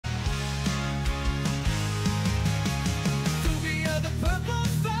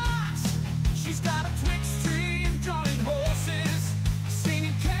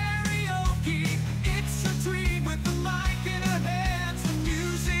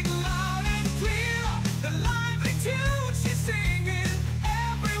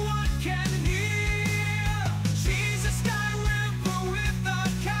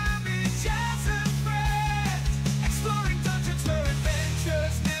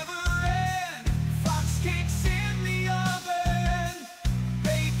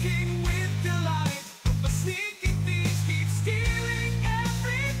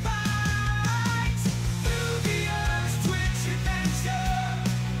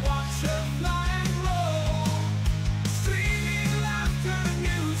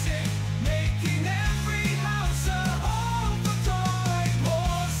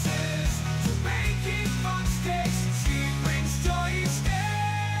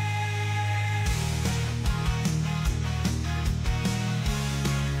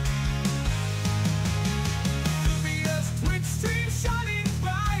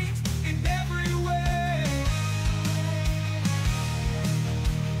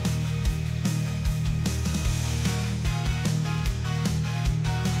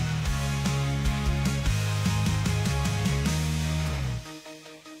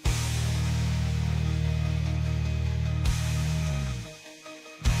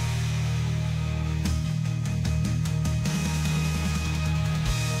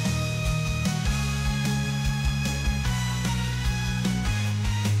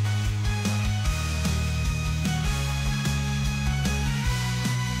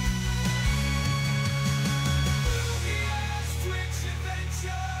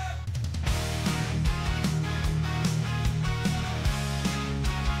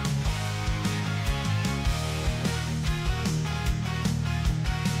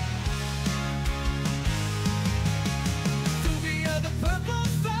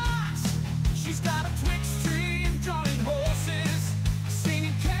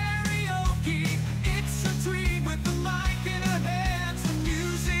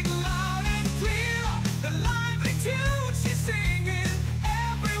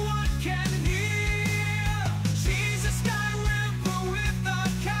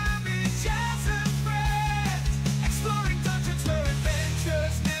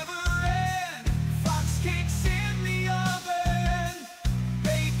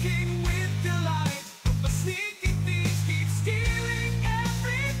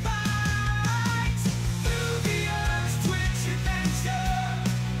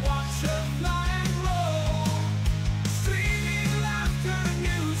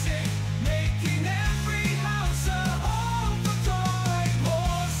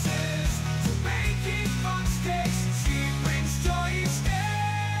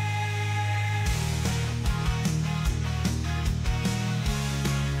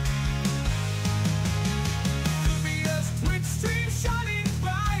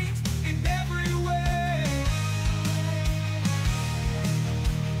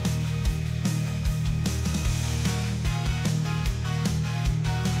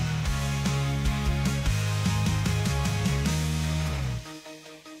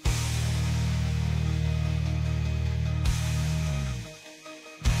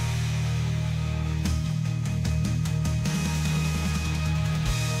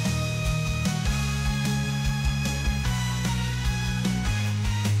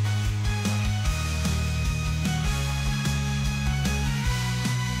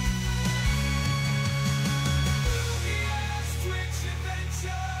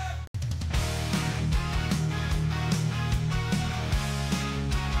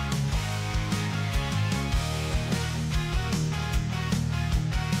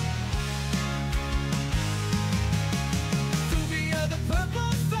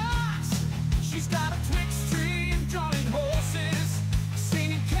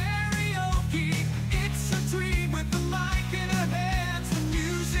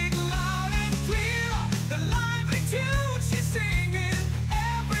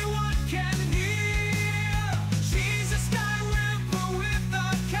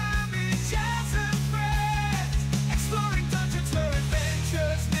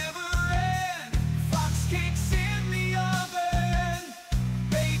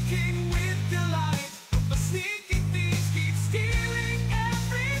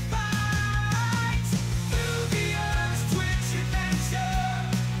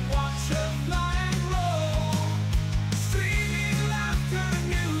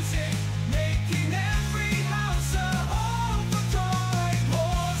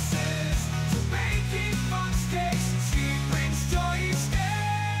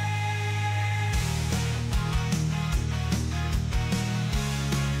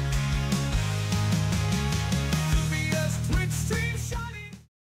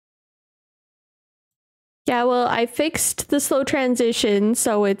Yeah, well, I fixed the slow transition,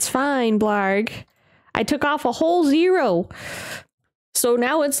 so it's fine, Blarg. I took off a whole 0. So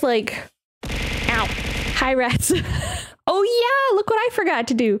now it's like... Ow. Hi, rats. Oh, yeah, look what I forgot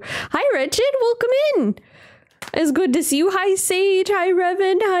to do. Hi, Wretched. Welcome in. It's good to see you. Hi, Sage. Hi,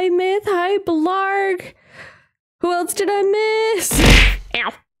 Revan. Hi, Myth. Hi, Blarg. Who else did I miss?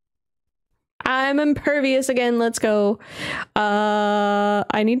 Ow. I'm impervious again. Let's go.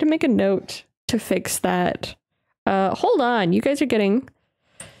 I need to make a note to fix that. Hold on. You guys are getting...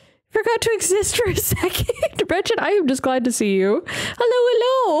 Forgot to exist for a second. Wretched, I am just glad to see you.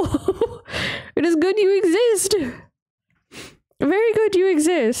 Hello, hello. It is good you exist. Very good you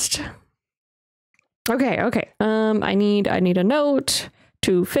exist. Okay, okay. I need a note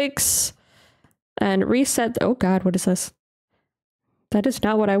to fix and reset. Oh God, what is this? That is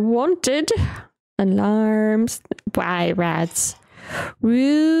not what I wanted. Alarms. Why, rats?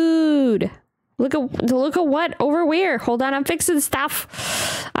 Rude. Look at what? Over where? Hold on, I'm fixing stuff.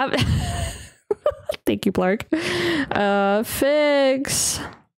 Thank you, Blarg. Fix.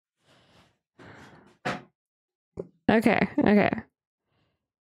 Okay, okay.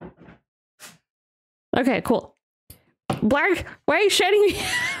 Okay, cool. Blarg, why are you shouting me?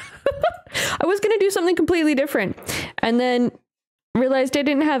 I was gonna do something completely different and then realized I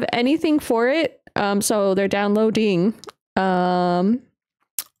didn't have anything for it. So they're downloading. Yep.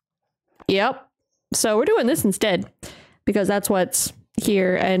 So we're doing this instead because that's what's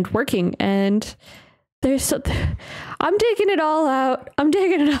here and working. And there's so I'm taking it all out. I'm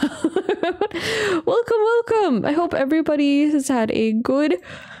taking it all out. Welcome, welcome. I hope everybody has had a good.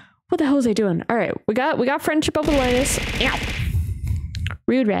 What the hell is I doing? All right, we got friendship up with Linus. Ow.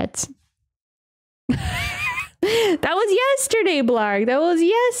 Rude rats. That was yesterday, Blarg. That was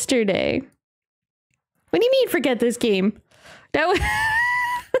yesterday. What do you mean forget this game? That was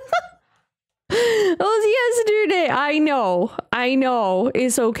that was yesterday. I know.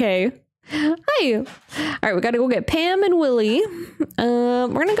 It's okay. Hi. All right, we gotta go get Pam and Willie. We're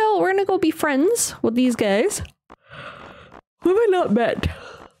gonna go be friends with these guys. Who have I not met?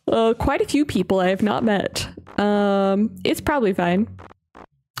 Quite a few people I have not met. It's probably fine.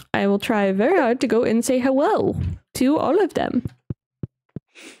 I will try very hard to go and say hello to all of them.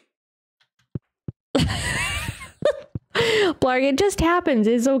 Blarg, it just happens.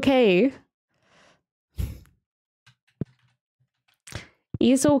 It's okay.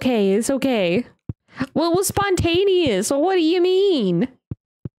 It's okay. It's okay. Well, it was spontaneous. So what do you mean?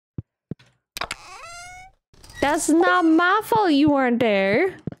 That's not my fault you weren't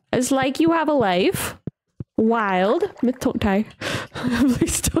there. It's like you have a life. Wild. Don't die.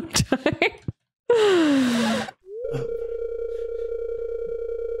 Please don't die.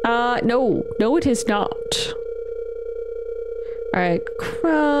 No. No, it is not. Alright,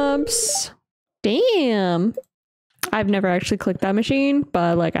 Crumbs. Damn. I've never actually clicked that machine,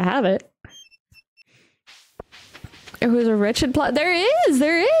 but like I have it. It was a wretched plot. There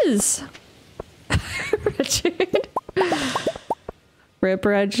is. Wretched. Rip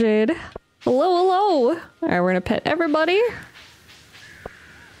Wretched. Hello, hello. Alright, we're gonna pet everybody.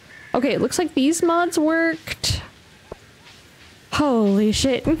 Okay, it looks like these mods worked. Holy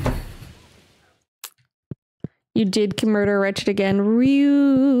shit. You did murder Wretched again.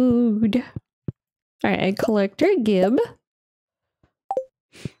 Rude. Alright, egg collector, Gib.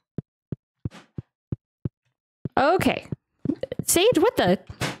 Okay. Sage, what the?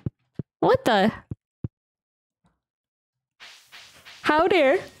 What the? How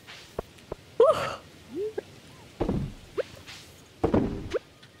dare?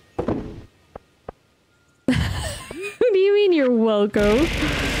 What do you mean you're welcome?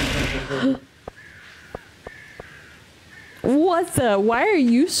 What the? Why are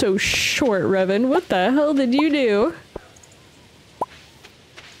you so short, Revan? What the hell did you do?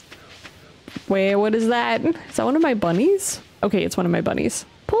 Wait, what is that? Is that one of my bunnies? Okay, it's one of my bunnies.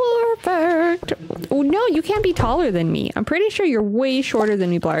 Perfect. Oh, no, you can't be taller than me. I'm pretty sure you're way shorter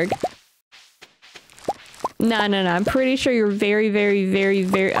than me, Blarg. No. I'm pretty sure you're very, very, very,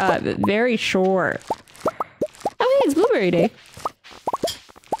 very, very short. Oh, hey, it's Blueberry Day.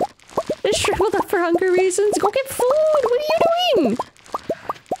 Just shriveled up for hunger reasons. Go get food. What are you doing?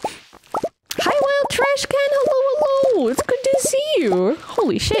 Hi, Wild Trash Can. Hello, hello. It's good to see you.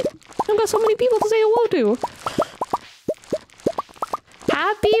 Holy shit. I've got so many people to say hello to.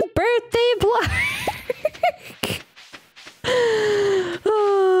 Happy birthday, Blarg.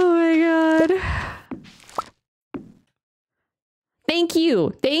 Oh my god. Thank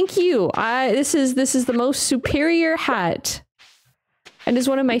you. Thank you. This is the most superior hat. And is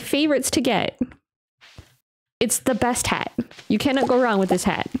one of my favorites to get. It's the best hat. You cannot go wrong with this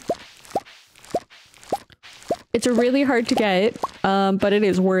hat. It's really hard to get, but it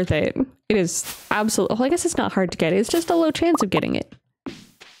is worth it. It is absolutely, well, I guess it's not hard to get. It's just a low chance of getting it.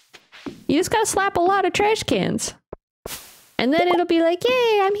 You just gotta slap a lot of trash cans. And then it'll be like,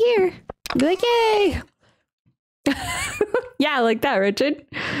 yay, I'm here. I'll be like, yay. Yeah, like that, Richard.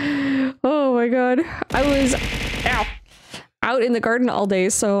 Oh my god. I was out in the garden all day,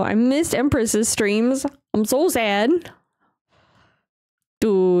 so I missed Empress's streams. I'm so sad.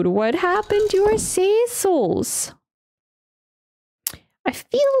 Dude, what happened to your souls? I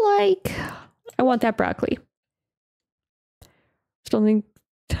feel like I want that broccoli. Still think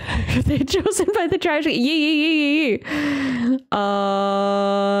they're chosen by the trash. Yeah.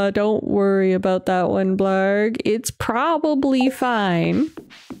 Don't worry about that one, Blarg. It's probably fine.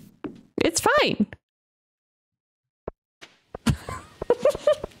 It's fine.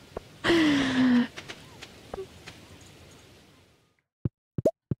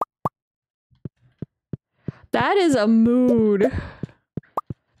 That is a mood.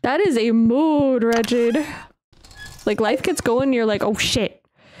 That is a mood, Regid. Like, life gets going, you're like, oh shit.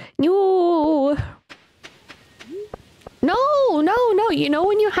 No. No. You know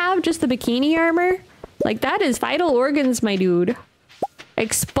when you have just the bikini armor? Like, that is vital organs, my dude.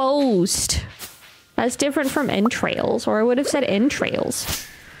 Exposed. That's different from entrails, or I would have said entrails.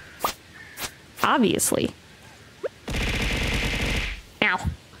 Obviously. Ow.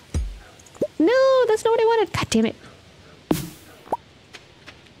 No, that's not what I wanted. God damn it.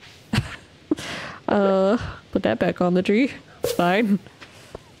 Put that back on the tree. It's fine.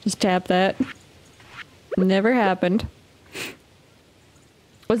 Just tap that. Never happened.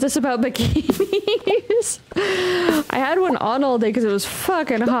 Was this about bikinis? I had one on all day because it was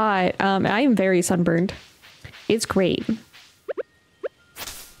fucking hot. I am very sunburned. It's great.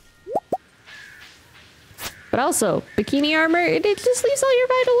 But also, bikini armor, it just leaves all your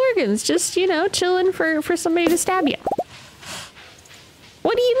vital organs. Just, you know, chilling for somebody to stab you.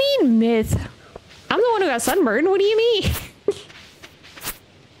 What do you mean, myth? I'm the one who got sunburned. What do you mean?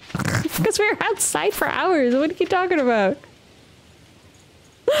 Because we were outside for hours. What are you talking about?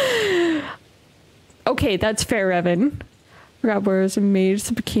 Okay, that's fair, Evan. Forgot where it was made.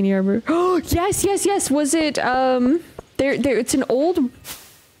 It's a bikini armor. Oh, yes. Was it, it's an old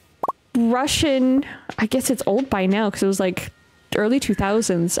Russian, I guess it's old by now because it was like early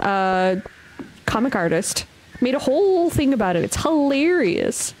 2000s, comic artist. Made a whole thing about it. It's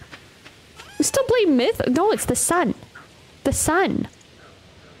hilarious. You still blame myth? No, it's the sun. The sun.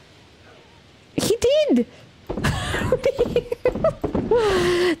 He did.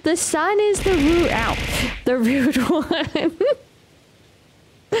 The sun is the root. Ow. The root one.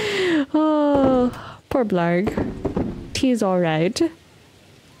 Oh, poor Blarg. He's alright.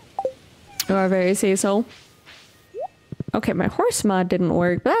 Oh, I very say so. Okay, my horse mod didn't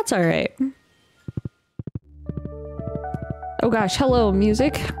work, but that's alright. Oh gosh, hello,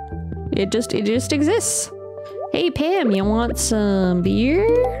 music. It just exists. Hey Pam, you want some beer?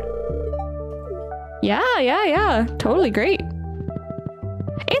 Yeah. Totally great.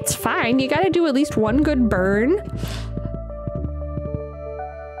 It's fine. You gotta do at least one good burn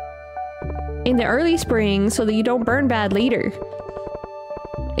in the early spring so that you don't burn bad later.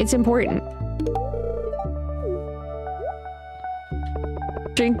 It's important.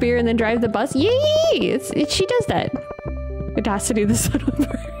 Drink beer and then drive the bus. Yay! She does that. Audacity, the sun will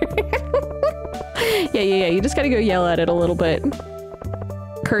burn. Yeah. You just gotta go yell at it a little bit.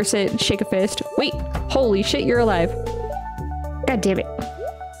 Curse it, shake a fist. Wait, holy shit, you're alive. God damn it.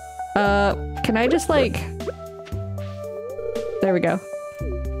 Can I just like... There we go.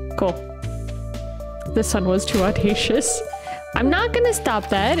 Cool. This sun was too audacious. I'm not gonna stop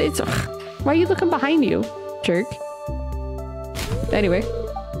that. It's... Ugh. Why are you looking behind you, jerk? Anyway.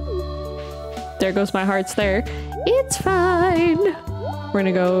 There goes my hearts there. It's fine. We're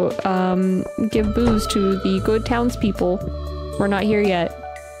gonna go, give booze to the good townspeople. We're not here yet.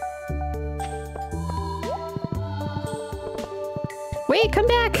 Wait, come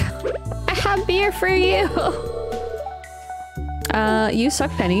back! I have beer for you! You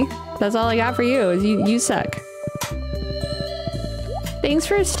suck, Penny. That's all I got for you, is you suck. Thanks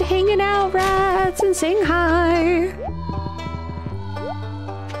for hanging out, rats, and saying hi!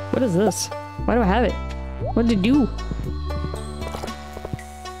 What is this? Why do I have it? What did it do?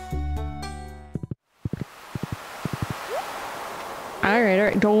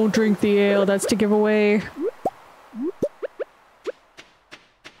 Alright. Don't drink the ale, that's to give away.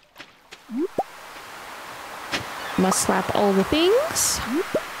 Must slap all the things.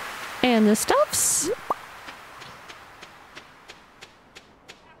 And the stuffs.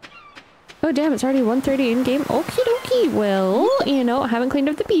 Oh Oh damn, it's already 1:30 in game. Okie dokie. Well, you know, I haven't cleaned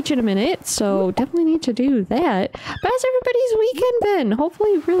up the beach in a minute, so definitely need to do that. But how's everybody's weekend been?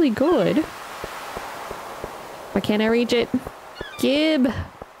 Hopefully really good. Why can't I reach it? Gib. Well,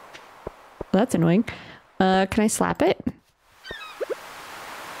 that's annoying. Can I slap it?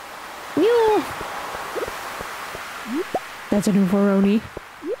 No. That's a new Voroni.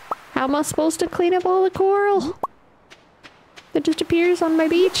 How am I supposed to clean up all the coral that just appears on my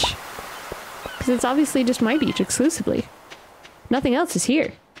beach? Because it's obviously just my beach exclusively. Nothing else is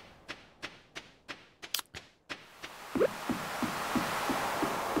here.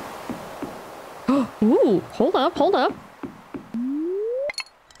 Ooh, hold up, hold up.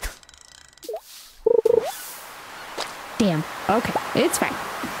 Damn. Okay, it's fine.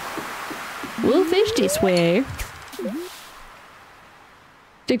 We'll fish this way.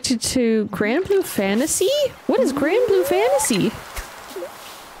 Addicted to Grand Blue Fantasy? What is Grand Blue Fantasy?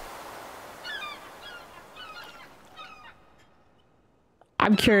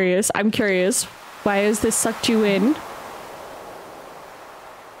 I'm curious. I'm curious. Why has this sucked you in?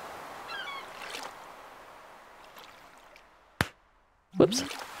 Whoops.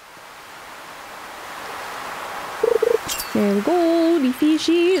 There we go, the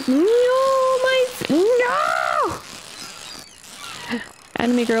fishies. No, no!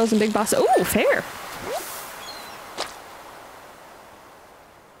 Anime girls and big boss. Oh, fair.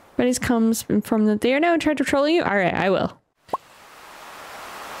 Bunnies comes from the. They are now in charge of trolling you. All right, I will.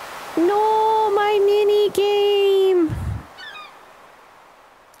 No, my mini game.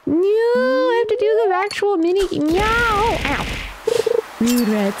 No, I have to do the actual mini. Meow. Ow. Rude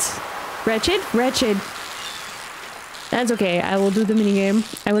rats. Wretched, wretched. That's okay. I will do the mini game.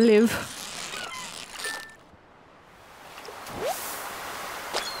 I will live.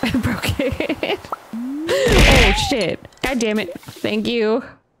 I broke it. Oh shit. God damn it. Thank you.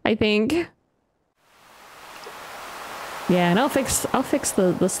 I think. Yeah, and I'll fix the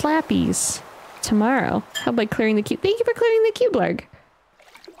slappies tomorrow. How about clearing the cube? Thank you for clearing the cube, Larg.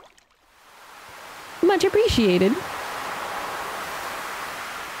 Much appreciated.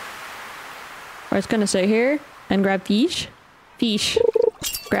 I was gonna sit here and grab fish. Fish.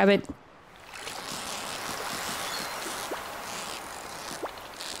 Grab it.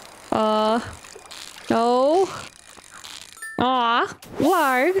 No. Aw.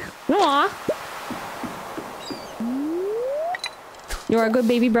 Larg. Aw. You are a good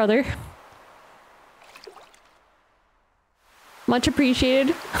baby brother. Much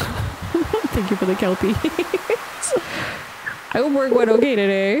appreciated. Thank you for the kelpie. I hope work went okay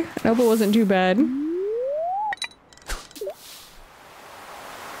today. I hope it wasn't too bad.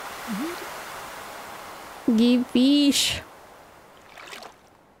 Give fish.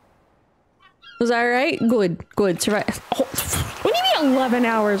 Was that right? Good. Good. Survive. Oh, what do you mean 11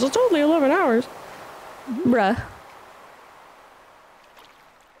 hours? It's only 11 hours. Bruh.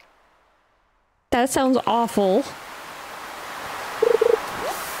 That sounds awful.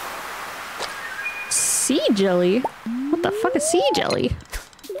 Sea jelly? What the fuck is sea jelly?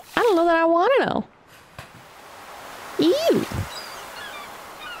 I don't know that I want to know. Ew.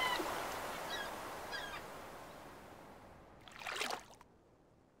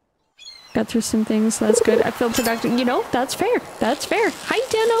 Got through some things, so that's good. I feel productive. You know, that's fair. That's fair. Hi,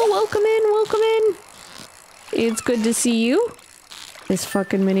 Deno. Welcome in. Welcome in. It's good to see you. This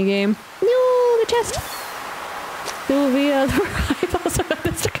fucking minigame. No, the chest. Sylvia, I've also got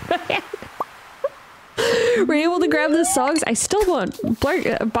this stuck in my hand. We're able to grab the songs. I still want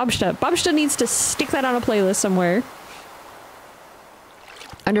Bobsta. Bobsta needs to stick that on a playlist somewhere.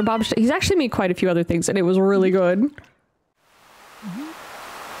 Under Bobsta. He's actually made quite a few other things, and it was really good.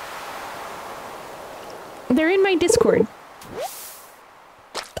 They're in my Discord.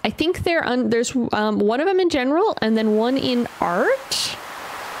 I think they're there's one of them in general and then one in art,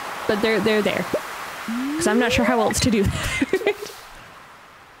 but they're there because I'm not sure how else to do that.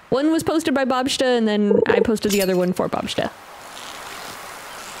 One was posted by Bobsta and then I posted the other one for Bobsta.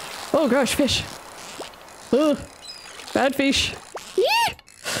 Oh gosh, fish. Ugh. Bad fish. Yeah.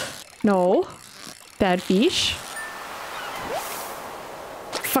 No. Bad fish.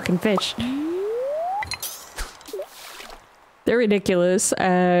 Fucking fish. They're ridiculous,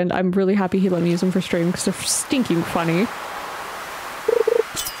 and I'm really happy he let me use them for stream because they're stinking funny.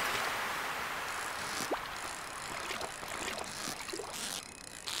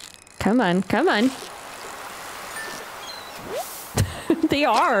 Come on, come on. They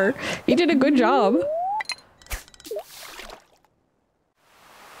are. He did a good job.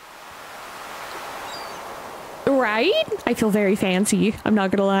 Right? I feel very fancy. I'm not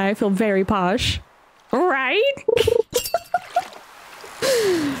gonna lie. I feel very posh. Right?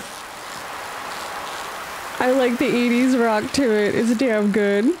 I like the 80s rock to it. It's damn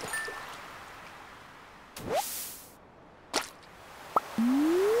good.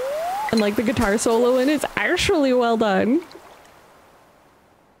 And like the guitar solo in it's actually well done.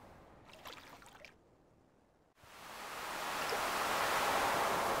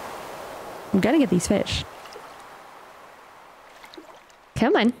 I'm gonna get these fish.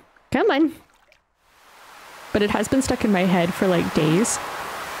 Come on. Come on. But it has been stuck in my head for like days.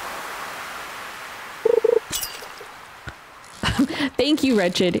 Thank you,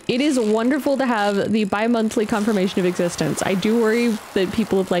 Wretched. It is wonderful to have the bi-monthly confirmation of existence. I do worry that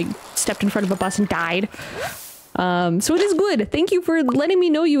people have like stepped in front of a bus and died. So it is good. Thank you for letting me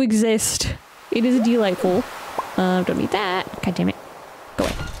know you exist. It is delightful. Don't need that. God damn it. Go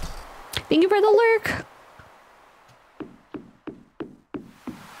away. Thank you for the lurk.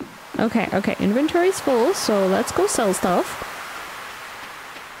 Okay, okay. Inventory's full, so let's go sell stuff.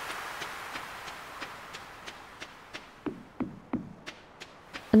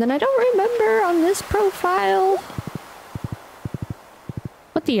 And then I don't remember on this profile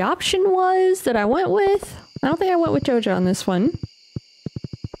what the option was that I went with. I don't think I went with Joja on this one.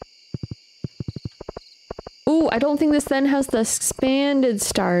 Ooh, I don't think this then has the expanded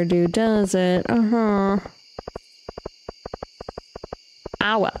Stardew, does it? Uh-huh.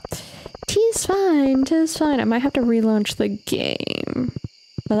 Ah, well. Tis fine, tis fine. I might have to relaunch the game.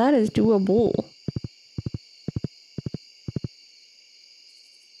 But that is doable.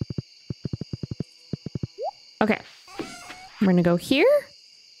 Okay. We're gonna go here.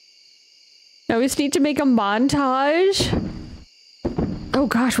 I always need to make a montage. Oh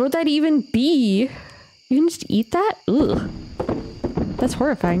gosh, what would that even be? You can just eat that? Ugh. That's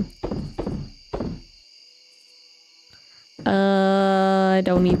horrifying.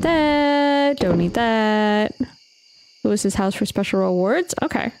 Don't need that. Don't need that. Lewis's house for special rewards?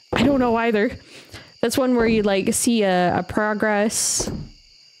 Okay. I don't know either. That's one where you like see a progress.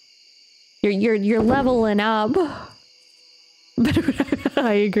 You're leveling up. But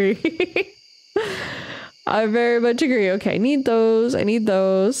I agree. I very much agree. Okay, need those. I need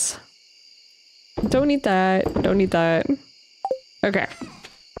those. Don't need that. Don't need that. Okay.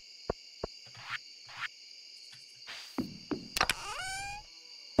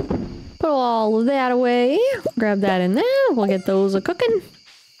 Put all of that away. Grab that in there. We'll get those a-cooking.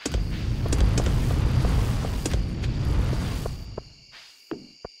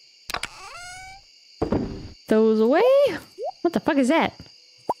 Those away. What the fuck is that?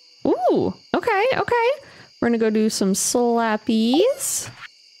 Ooh, okay, okay. We're gonna go do some slappies.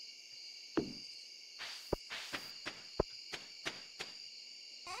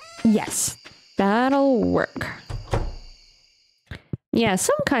 Yes, that'll work. Yeah,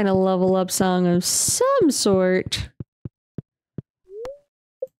 some kind of level up song of some sort.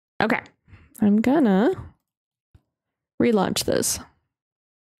 Okay, I'm gonna relaunch this.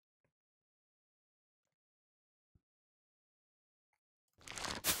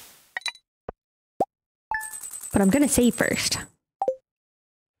 But I'm gonna save first.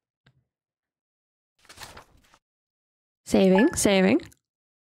 Saving, saving.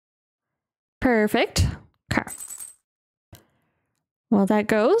 Perfect. Okay. While that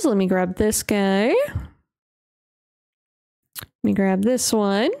goes, let me grab this guy. Let me grab this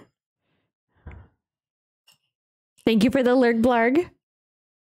one. Thank you for the lurk blarg.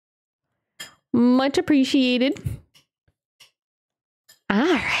 Much appreciated. All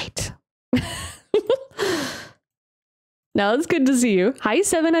right. Now it's good to see you. Hi,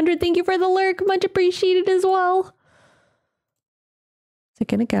 700. Thank you for the lurk. Much appreciated as well. Is it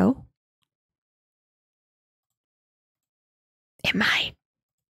gonna go? It might.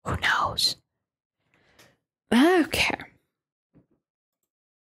 Who knows? Okay.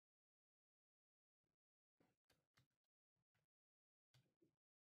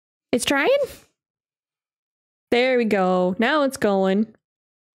 It's trying? There we go. Now it's going.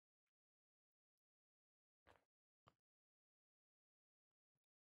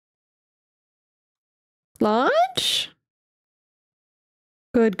 Launch?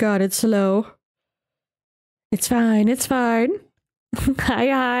 Good God, it's slow. It's fine, it's fine. Hi,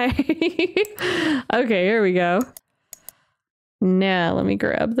 hi. Okay, here we go. Now, let me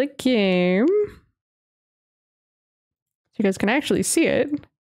grab the game. So you guys can actually see it.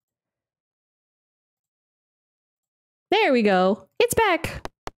 There we go. It's back.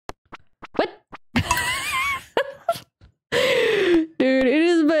 What? Dude, it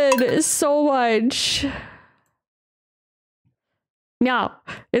has been so much. No,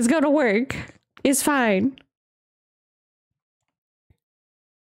 it's gonna work. It's fine.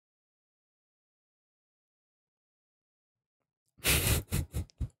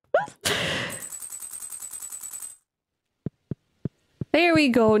 There we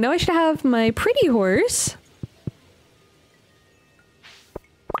go. Now I should have my pretty horse.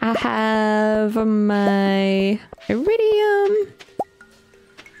 I have my iridium.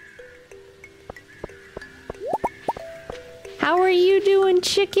 How are you doing,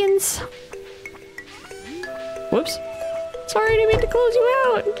 chickens? Whoops. Sorry, I didn't mean to close you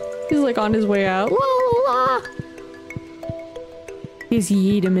out. He's like on his way out. La, la, la. He's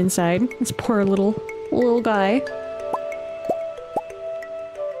yeet him inside. This poor little guy.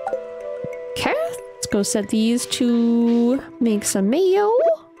 Okay, let's go set these to make some mayo.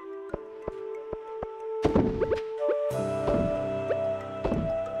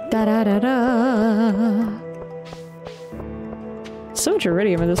 Da da da da. So much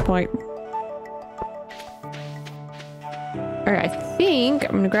iridium at this point. Alright, I think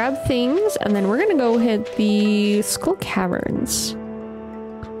I'm gonna grab things and then we're gonna go hit the Skull Caverns.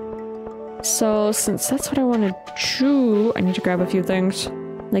 So since that's what I want to do, I need to grab a few things.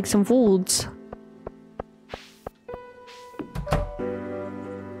 Like some foods.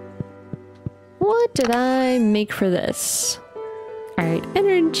 What did I make for this? Alright,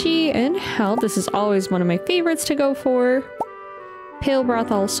 energy and health. This is always one of my favorites to go for. Pale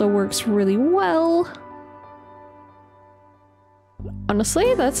broth also works really well.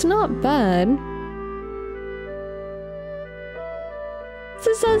 Honestly, that's not bad.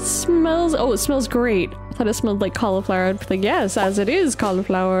 This says smells. Oh, it smells great. I thought it smelled like cauliflower. I'd be like, yes, as it is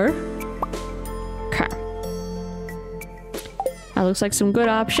cauliflower. Okay. That looks like some good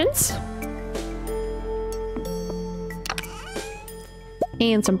options.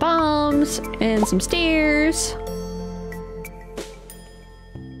 And some bombs and some stairs.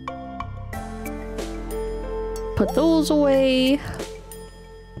 Put those away.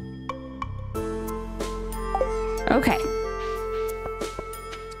 Okay.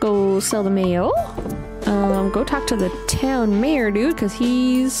 Go sell the mayo. Go talk to the town mayor, dude, because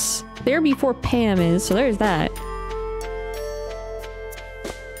he's there before Pam is, so there's that.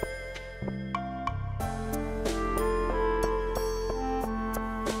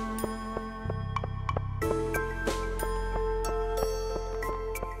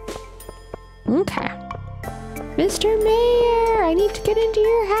 Okay. Mr. Mayor, I need to get into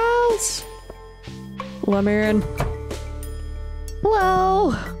your house. Let me in.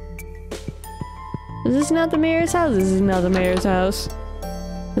 Hello. Is this not the mayor's house? This is not the mayor's house.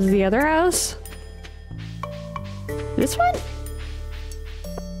 This is the other house? This one?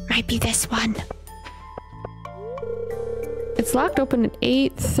 Might be this one. It's locked open at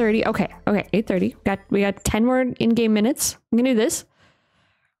 8:30. Okay, 8:30. We got 10 more in-game minutes. I'm gonna do this.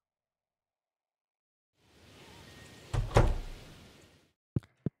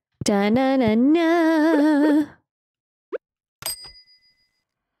 Da-na-na-na.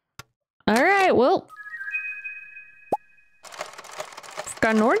 Alright, well.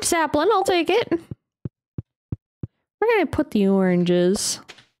 Got an orange sapling, I'll take it. Where can I put the oranges?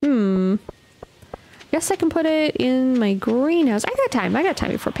 Guess I can put it in my greenhouse. I got time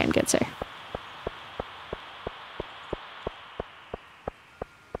before Pam gets there.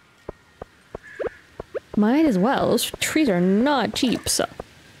 Might as well. Those trees are not cheap, so.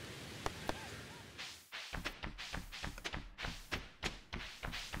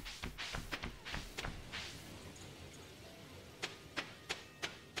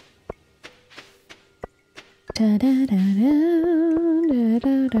 Da, da, da, da,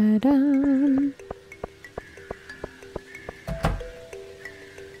 da, da, da.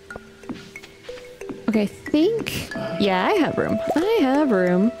 Okay, I think... Yeah, I have room. I have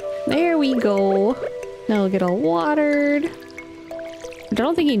room. There we go. Now it'll get all watered. I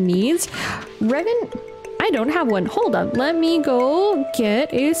don't think he needs... Revan? I don't have one. Hold on. Let me go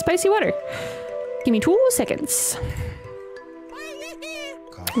get a spicy water. Give me 2 seconds.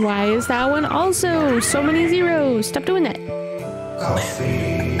 Why is that one also so many zeros? Stop doing that. Coffee.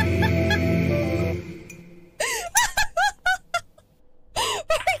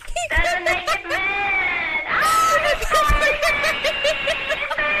 Doesn't make it mad.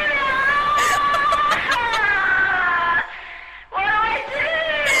 What do I do?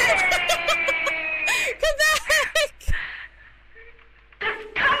 Come back!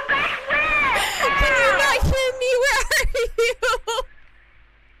 Just come back with. Can you not hear me? Where are you?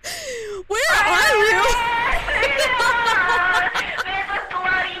 Where are you? There's a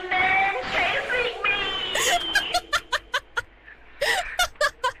bloody man chasing me.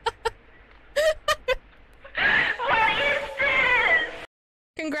 What is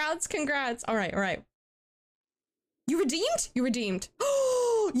this? Congrats. All right. You redeemed? You redeemed.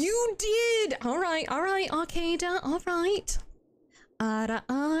 Oh, you did. All right. Arcada. All right. Ara.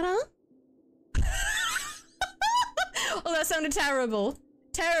 Oh, that sounded terrible.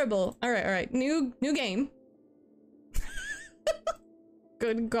 Terrible. All right. New game.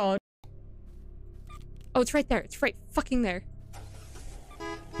 Good God. Oh, it's right there. It's right fucking there.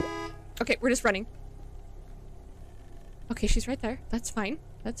 Okay, we're just running. Okay, she's right there. That's fine.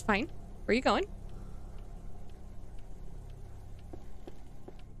 That's fine. Where are you going?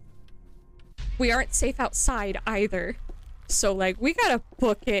 We aren't safe outside either. So, like, we gotta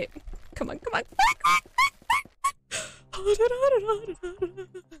book it. Come on, come on.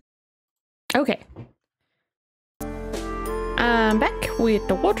 Okay. I'm back with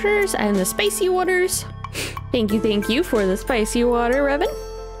the waters and the spicy waters. Thank you for the spicy water, Revan.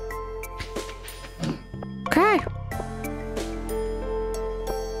 Okay.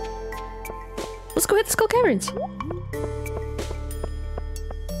 Let's go hit the Skull Caverns.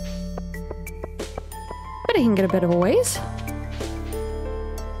 But I can get a bit of a ways.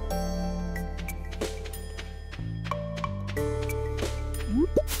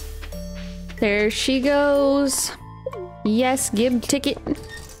 There she goes. Yes, Gib ticket.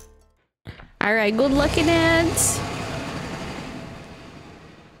 Alright, good looking ads.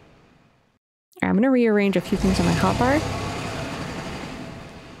 I'm gonna rearrange a few things on my hotbar.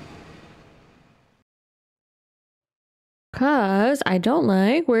 Cause I don't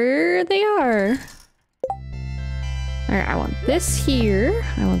like where they are. Alright, I want this here.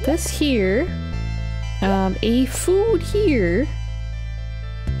 I want this here. A food here.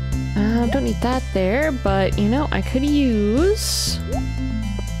 Don't need that there, but you know, I could use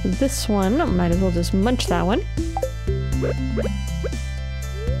this one. Might as well just munch that one.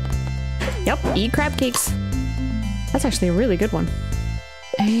 Yep, eat crab cakes. That's actually a really good one.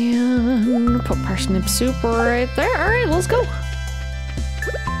 And put parsnip soup right there. Alright, let's go.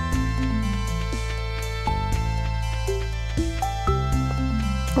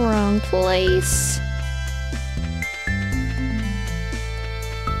 Wrong place.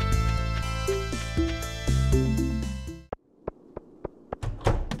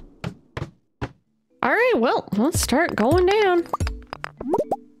 Alright, well, let's start going down.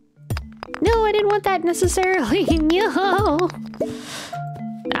 No, I didn't want that necessarily. No.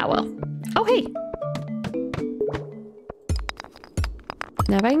 Ah, well. Oh, hey.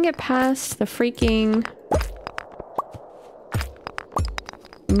 Now if I can get past the freaking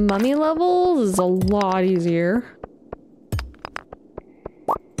mummy levels, is a lot easier.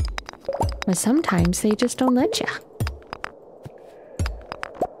 But sometimes they just don't let ya.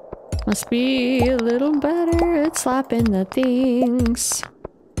 Must be a little better at slapping the things.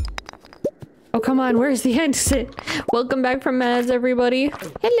 Oh, come on, where's the exit? Welcome back from Mads, everybody.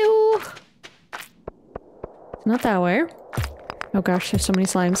 Hello! Not that way. Oh gosh, there's so many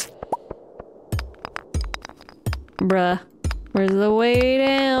slimes. Bruh. Where's the way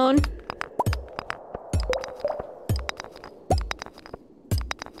down?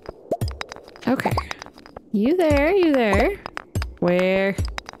 Okay. You there, you there. Where?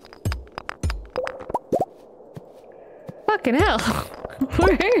 Fucking hell.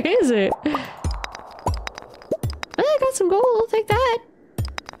 Where is it? I got some gold, I'll take that.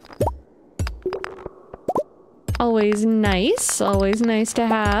 Always nice to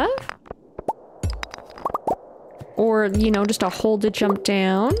have. Or, you know, just a hole to jump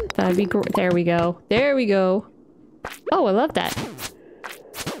down. That'd be great. There we go. There we go. Oh, I love that.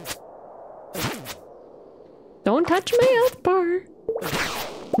 Don't touch my health bar.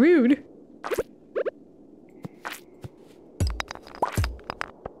 Rude.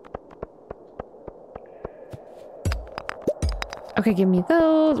 Okay, give me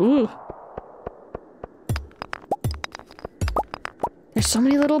those. Ooh. There's so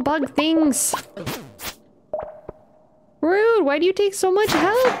many little bug things. Rude, why do you take so much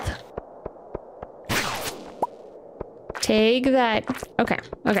health? Take that. Okay,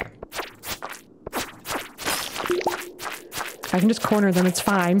 okay. I can just corner them, it's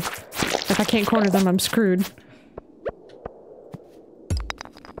fine. If I can't corner them, I'm screwed.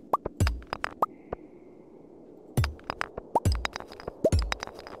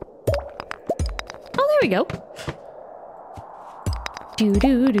 Oh, there we go.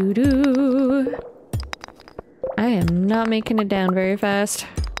 Do-do-do-do. I am not making it down very fast.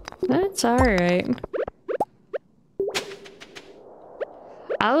 That's alright.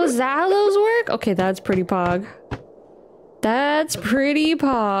 Oh, is that how those work? Okay, that's pretty pog. That's pretty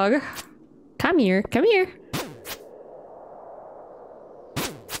pog. Come here, come here.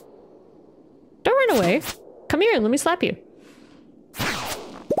 Don't run away. Come here, let me slap you.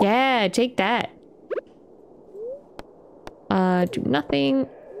 Yeah, take that. Do nothing.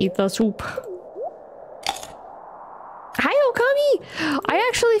 Eat the soup. Hi, Okami! I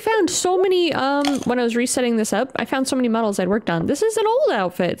actually found so many, when I was resetting this up, I found so many models I'd worked on. This is an old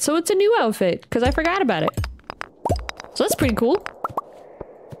outfit, so it's a new outfit, because I forgot about it. So that's pretty cool.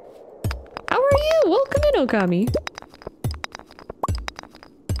 How are you? Welcome in, Okami.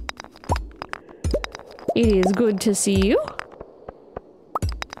 It is good to see you.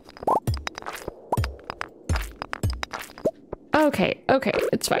 Okay, okay,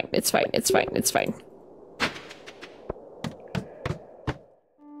 it's fine, it's fine, it's fine, it's fine.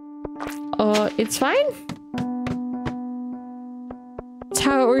 It's fine? That's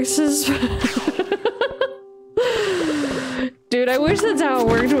how it works is... Dude, I wish that's how it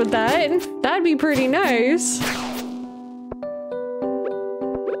worked with that. That'd be pretty nice.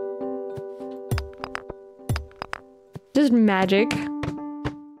 Just magic.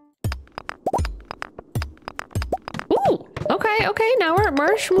 Ooh, okay, okay, now we're at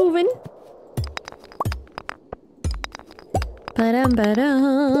Marsh moving.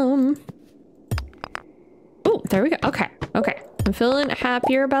 Ba-dum-ba-dum. Oh, there we go. Okay, okay. I'm feeling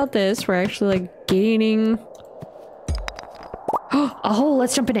happier about this. We're actually like gaining. Oh,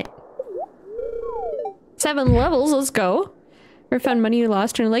 let's jump in it. 7 levels, let's go. We found money you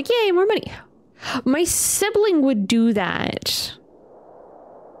lost and you're like, yay, more money. My sibling would do that.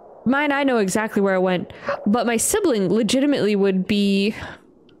 Mine, I know exactly where it went, but my sibling legitimately would be, hey,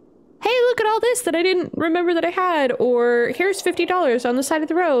 look at all this that I didn't remember that I had, or here's $50 on the side of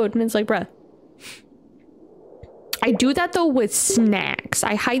the road, and it's like, bruh. I do that though with snacks.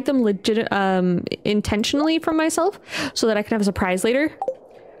 I hide them intentionally from myself so that I can have a surprise later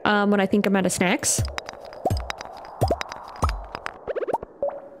when I think I'm out of snacks.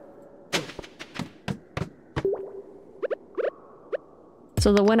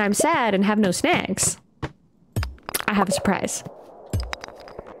 So that when I'm sad and have no snacks, I have a surprise.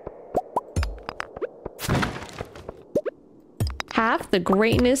 Half the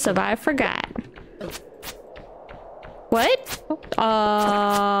greatness of I forgot. What?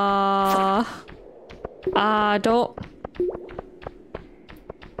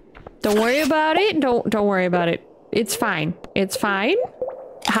 Don't worry about it. Don't worry about it. It's fine. It's fine.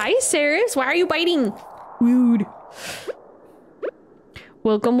 Hi, Saris. Why are you biting? Rude.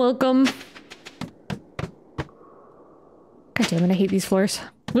 Welcome, welcome. God damn it, I hate these floors.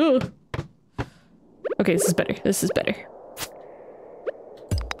 Ugh. Okay, this is better. This is better.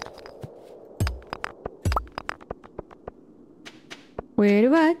 Where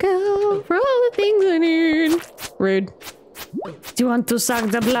do I go for all the things I need? Rude. Do you want to suck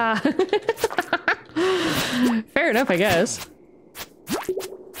the blah? Fair enough, I guess.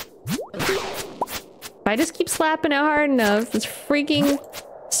 If I just keep slapping it hard enough, this freaking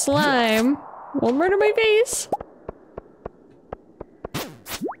slime will murder my face.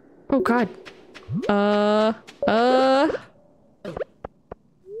 Oh god.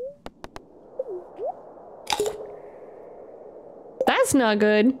 That's not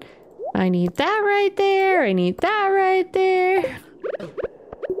good. I need that right there. I need that right there.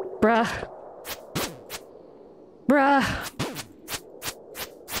 Bruh. Bruh.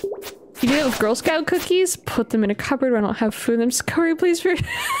 You do it with Girl Scout cookies? Put them in a cupboard when I don't have food. I'm just curry, please. For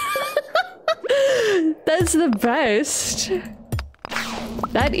that's the best.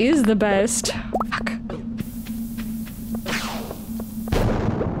 That is the best. Fuck.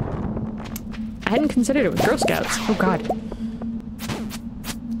 I hadn't considered it with Girl Scouts. Oh god.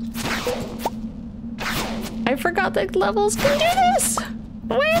 I forgot that levels can do this!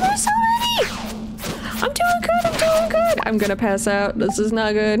 Why are there so many? I'm doing good, I'm doing good! I'm gonna pass out. This is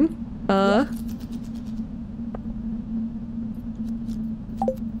not good. God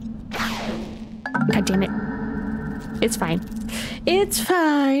damn it. It's fine. It's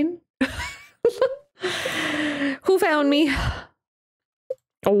fine. Who found me?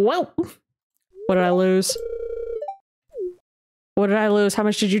 Oh, whoa. What did I lose? What did I lose? How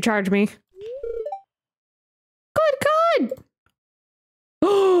much did you charge me? Good God!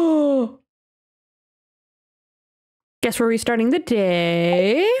 Oh! Guess we're restarting the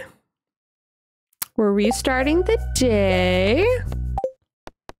day. We're restarting the day.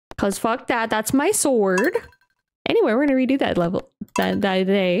 Cause fuck that, that's my sword. Anyway, we're gonna redo that level, that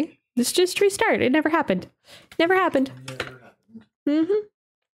day. Let's just restart. It never happened. Never happened. Mm-hmm.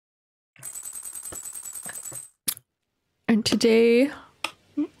 And today,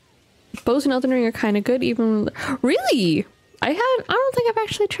 bows and Elden Ring are kind of good. Even really, I don't think I've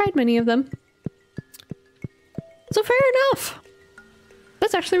actually tried many of them. So fair enough.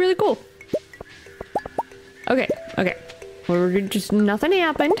 That's actually really cool. Okay, okay. We're just nothing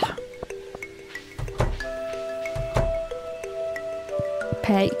happened.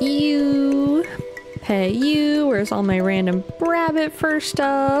 Pet you. Pet you. Where's all my random rabbit fur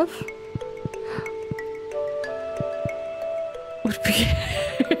stuff? Would be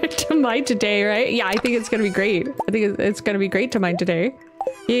to mine today, right? Yeah, I think it's gonna be great. I think it's gonna be great to mine today.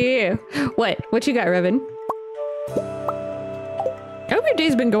 Yeah. What you got, Revan? I hope your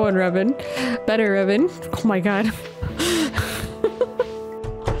day's been going, Revan. Better, Revan. Oh my god.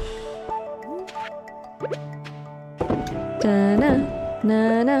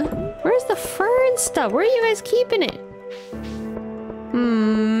 Na-na. Where's the fur and stuff? Where are you guys keeping it?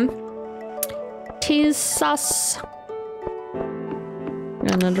 Cheese sauce.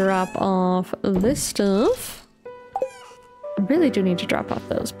 Gonna drop off this stuff. I really do need to drop off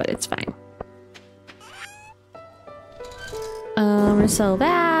those, but it's fine. I'm gonna sell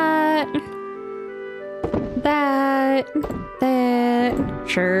that. That.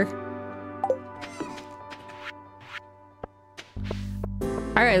 Sure.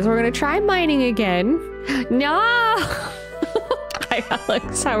 Alright, so we're gonna try mining again. No! Hi,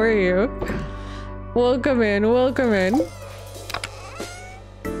 Alex. How are you? Welcome in.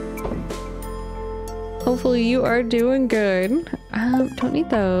 Hopefully you are doing good. Don't need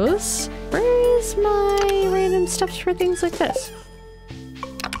those. Where is my random stuff for things like this?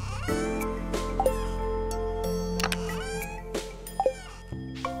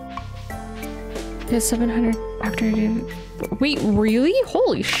 There's 700 after I did. Wait, really?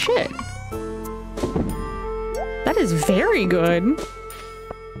 Holy shit. That is very good.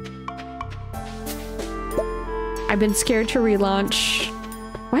 I've been scared to relaunch.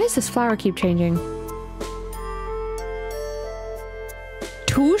 Why does this flower keep changing?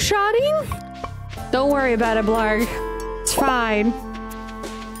 Two-shotting? Don't worry about it, Blarg. It's fine.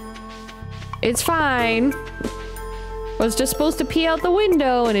 It's fine. I was just supposed to pee out the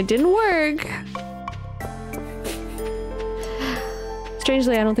window and it didn't work.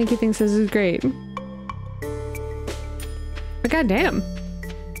 Strangely, I don't think he thinks this is great. But goddamn.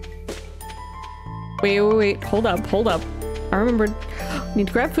 Wait. Hold up. I remembered. Need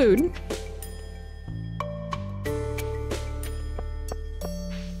to grab food.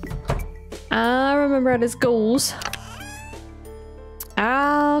 I remember his goals.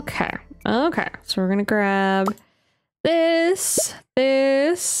 Okay. So we're gonna grab this.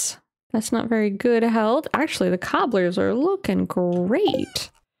 That's not very good health. Actually, the cobblers are looking great.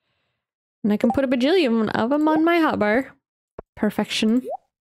 And I can put a bajillion of them on my hotbar. Perfection.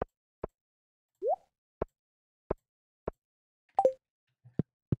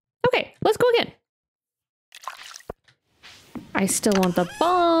 Okay, let's go again. I still want the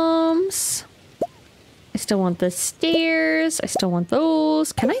bombs. I still want the stairs. I still want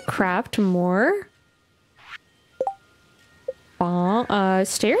those. Can I craft more?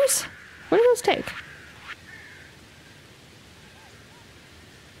 Stairs? What do those take?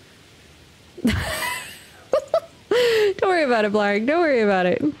 Don't worry about it, Blarg. Don't worry about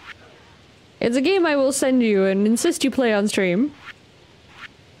it. It's a game I will send you and insist you play on stream.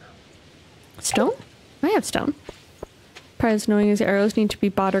 Stone? I have stone. Prize knowing is arrows need to be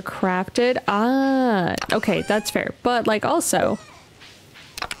bought or crafted. Ah, okay, that's fair. But like also,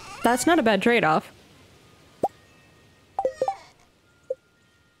 that's not a bad trade-off.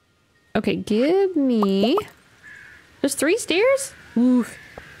 Okay, give me just 3 stairs? Ooh.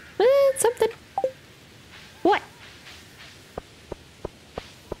 Something. What?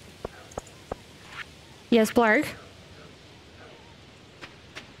 Yes, Blarg.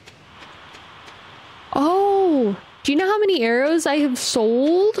 Oh, do you know how many arrows I have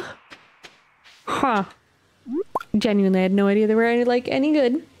sold? Huh. Genuinely, I had no idea they were any, like, any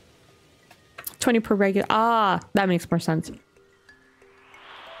good. 20 per regular. Ah, that makes more sense.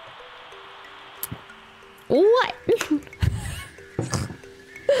 What?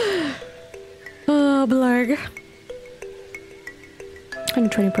 Oh, Blarg.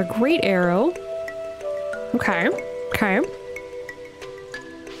 120 per great arrow. Okay.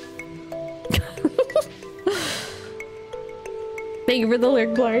 Thank you for the lurk,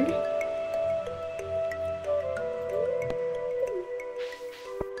 Blarg.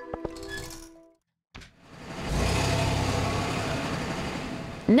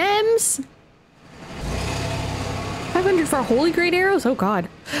 Nems! 500 for holy great arrows? Oh god.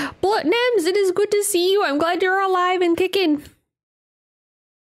 Nems, it is good to see you. I'm glad you're alive and kicking.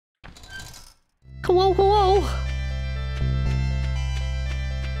 Hello.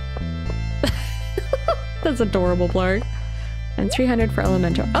 That's adorable, Blarg. And 300 for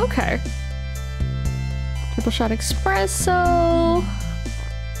elemental. Okay. Triple shot espresso.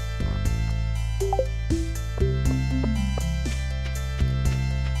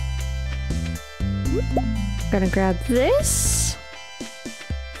 Gonna grab this.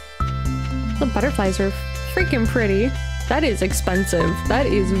 The butterflies are freaking pretty. That is expensive. That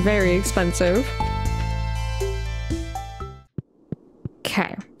is very expensive.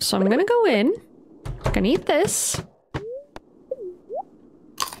 Okay, so I'm gonna go in. Gonna eat this.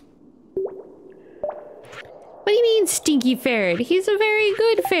 What do you mean, stinky ferret? He's a very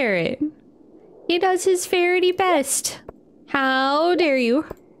good ferret. He does his ferrety best. How dare you?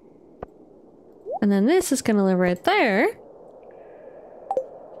 And then this is gonna live right there.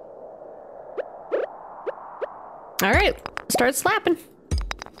 All right, start slapping.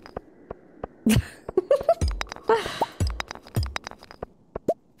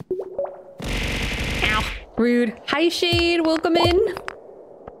 Ow, rude. Hi, Shade, welcome in.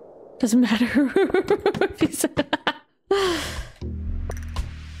 Doesn't matter if he's...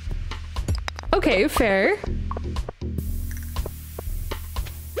 Okay, fair.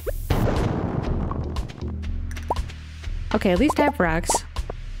 Okay, at least I have rocks.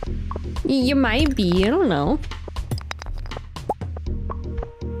 You might be, I don't know.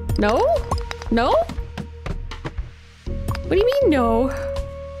 No? No? What do you mean no?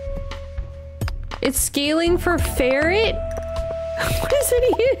 It's scaling for ferret? What does it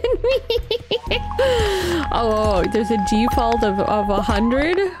even mean? Oh, there's a default of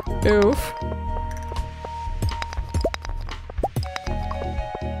 100? Oof.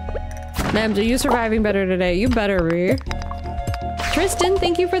 Nams, are you surviving better today? You better be. Tristan,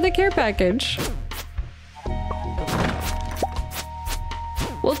 thank you for the care package.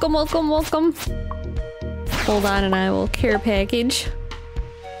 Welcome, welcome, welcome. Hold on and I will care package.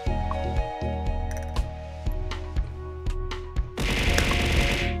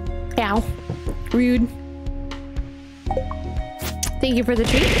 Ow. Rude. Thank you for the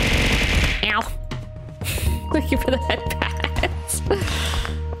treat. Ow. Thank you for the head pats.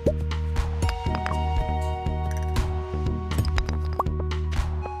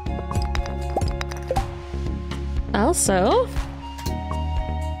 Also...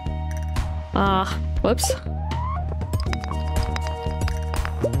 whoops.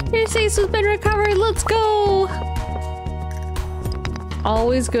 Your Sace has been recovered, let's go!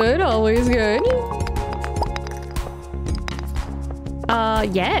 Always good, always good.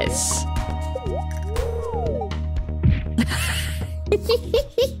 Yes.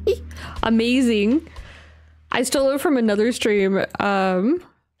 Amazing. I stole it from another stream, that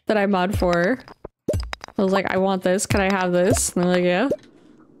I mod for. I was like, I want this, can I have this? And they're like, yeah.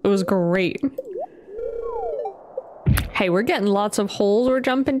 It was great. Hey, we're getting lots of holes we're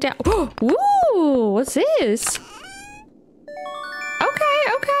jumping down. Woo! What's this? Okay,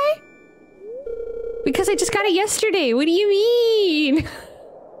 okay. Because I just got it yesterday. What do you mean?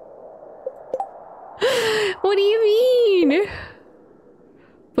 What do you mean?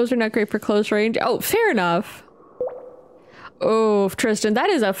 Those are not great for close range. Oh, fair enough. Oh, Tristan,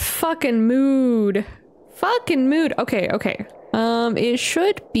 that is a fucking mood. Fucking mood. Okay, okay. It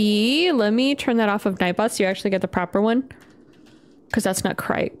should be... Let me turn that off of Nightbot so you actually get the proper one. Because that's not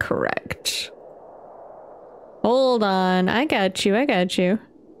quite correct. Hold on. I got you. I got you.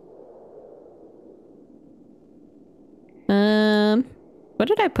 What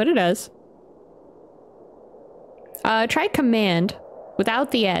did I put it as? Try command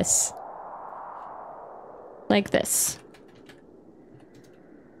without the S. Like this.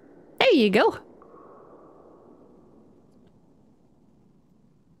 There you go.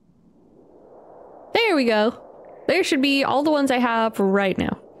 There we go. There should be all the ones I have right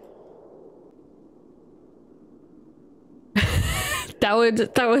now. that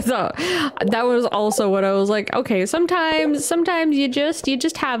was also what I was like, okay, sometimes you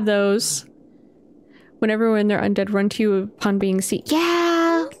just have those. Whenever when they're undead run to you upon being seen.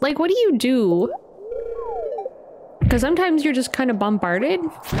 Yeah, like what do you do? Because sometimes you're just kind of bombarded.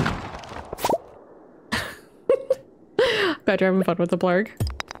 Glad you're having fun with the blarg.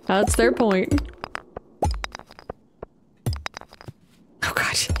 That's their point. Oh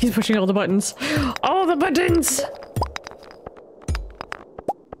god, he's pushing all the buttons. All the buttons!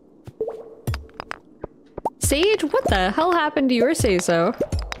 Sage, what the hell happened to your say-so?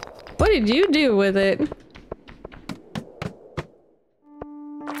 What did you do with it?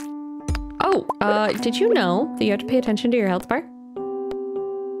 Oh, did you know that you have to pay attention to your health bar?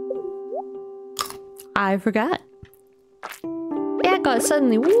 I forgot. Yeah, it got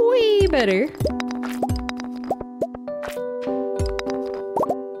suddenly way better.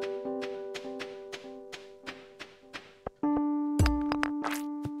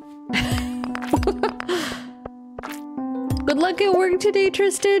 Good luck at work today,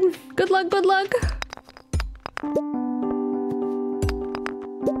 Tristan. Good luck, good luck.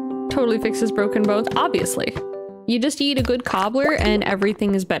 Totally fixes broken bones. Obviously. You just eat a good cobbler and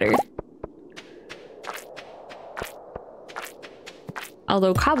everything is better.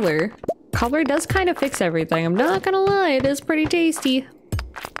 Although Cobbler does kind of fix everything. I'm not gonna lie, it is pretty tasty.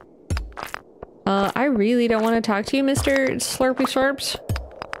 I really don't want to talk to you, Mr. Slurpy Slurps.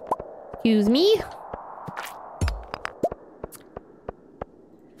 Excuse me.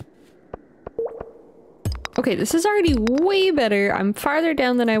 Okay, this is already way better. I'm farther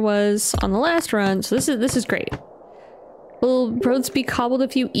down than I was on the last run, so this is great. Will roads be cobbled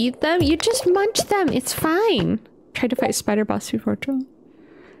if you eat them? You just munch them. It's fine. Tried to fight spider boss before. Don't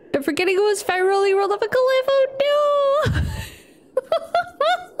forgetting it was Fire he rolled off a cliff. Oh no!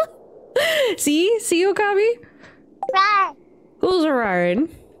 See Okabe? Right. Who's roaring?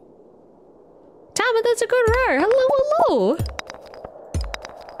 Tama, that's a good roar. Hello.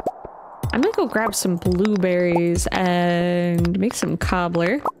 I'm gonna go grab some blueberries and make some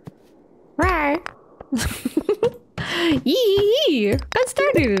cobbler. Right. Yee! Got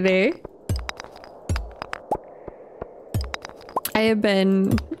started today. I have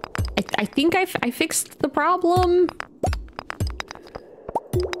been... I think I fixed the problem.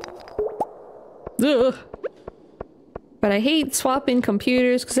 Ugh. But I hate swapping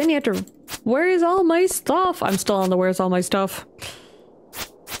computers because then you have to... Where's all my stuff? I'm still on the where's all my stuff.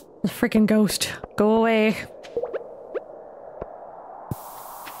 The freaking ghost. Go away.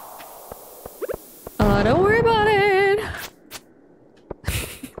 Don't worry about it.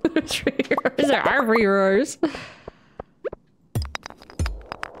 These are our roars.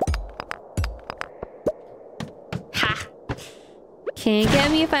 Ha! Can't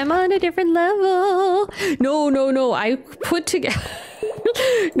get me if I'm on a different level. No. I put together.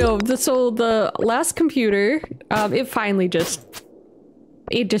 No, so the last computer, it finally just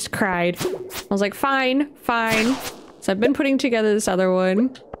cried. I was like, fine. So I've been putting together this other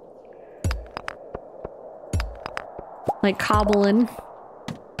one. Like cobbling.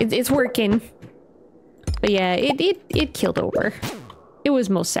 It's working. But yeah, it killed over. It was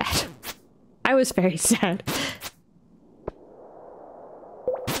most sad. I was very sad.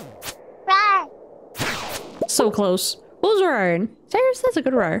 Right. So close. What was roaring? Cyrus, that's a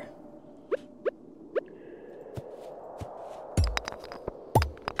good roar.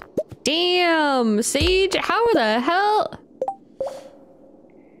 Damn, Sage, how the hell?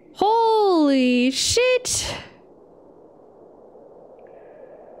 Holy shit.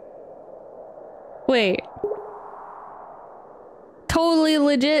 Wait. Totally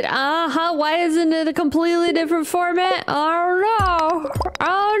legit. Uh-huh. Why isn't it a completely different format? Oh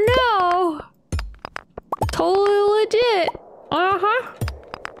no. Totally legit. Uh-huh.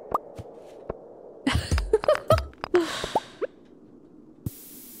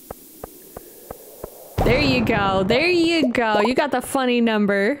 There you go. You got the funny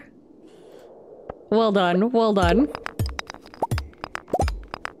number. Well done.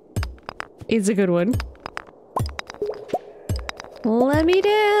 It's a good one. Let me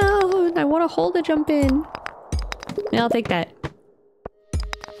down. I want to hold the jump in. Yeah, I'll take that.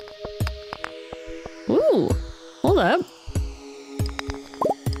 Ooh, hold up.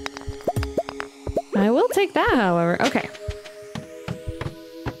 I will take that, however. Okay.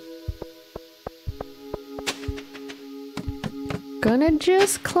 Gonna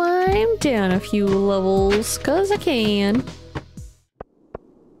just climb down a few levels, 'cause I can.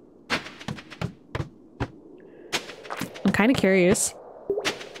 I'm kind of curious.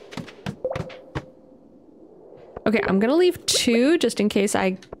 Okay, I'm gonna leave 2 just in case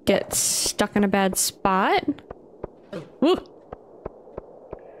I get stuck in a bad spot. Woo.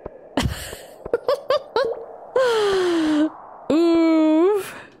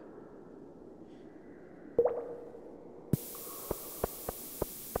 Oof.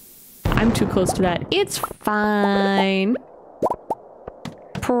 I'm too close to that. It's fine.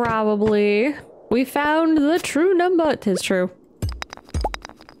 Probably. We found the true number. It is true.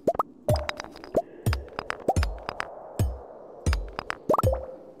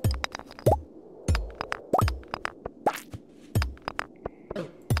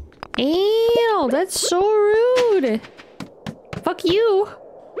 Ew, that's so rude. Fuck you.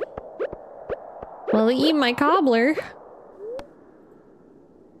 Well, eat my cobbler.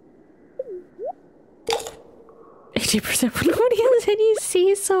 80%, but nobody else and you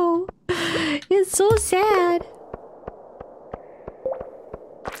say so. It's so sad.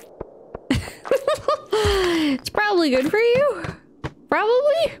 It's probably good for you.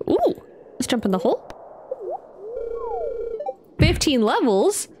 Probably. Ooh, let's jump in the hole. 15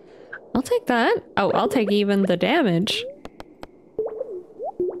 levels. I'll take that. Oh, I'll take even the damage.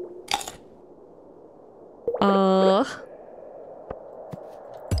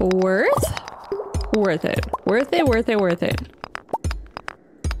 Worth it. Worth it.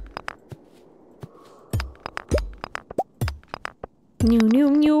 Noom,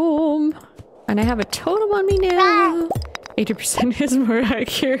 noom, noom. And I have a totem on me now. 80% is more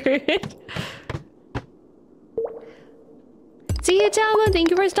accurate. See you, Tama. Thank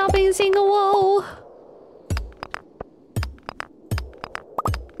you for stopping and saying hello.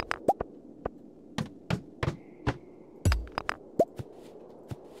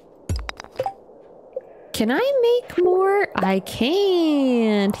 Can I make more? I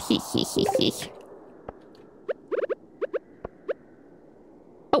can't. Hee hee hee hee.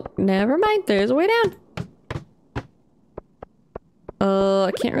 Oh, never mind. There's a way down.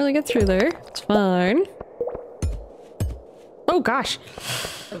 I can't really get through there. It's fine. Oh gosh.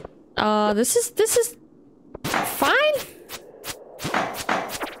 This is fine.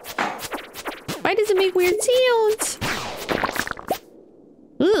 Why does it make weird sounds?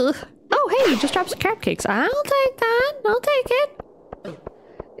 Ugh. Oh, hey, you just dropped some crab cakes. I'll take that. I'll take it.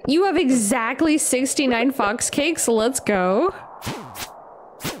 You have exactly 69 fox cakes. Let's go.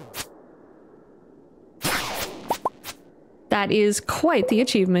 That is quite the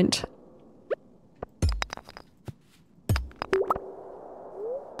achievement.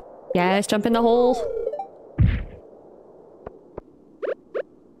 Yes, jump in the hole.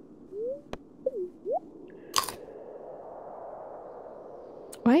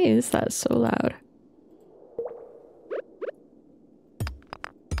 Why is that so loud?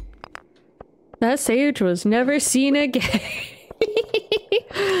 That sage was never seen again.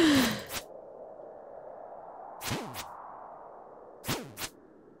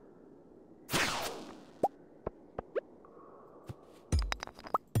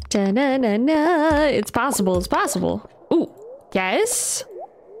 Da-na-na-na. It's possible, it's possible. Ooh, yes?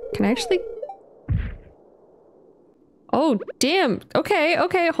 Can I actually... Oh, damn. Okay,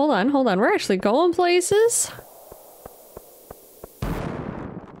 okay, hold on, hold on. We're actually going places.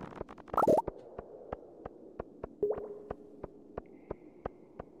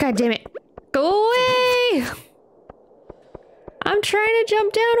 God damn it. Go away! I'm trying to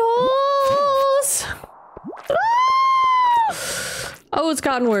jump down holes! Ah! Oh, it's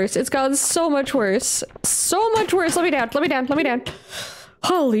gotten worse. It's gotten so much worse. So much worse. Let me down, let me down, let me down.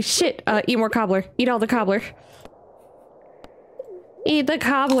 Holy shit. Eat more cobbler. Eat all the cobbler. Eat the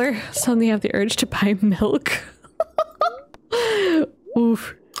cobbler. Suddenly have the urge to buy milk.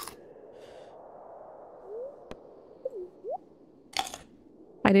 Oof.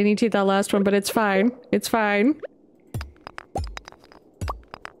 I didn't eat that last one, but it's fine. It's fine.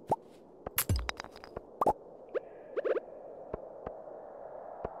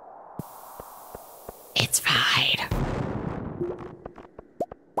 It's fine.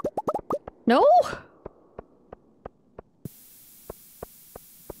 No?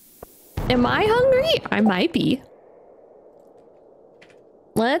 Am I hungry? I might be.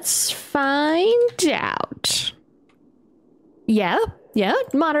 Let's find out. Yeah, yeah,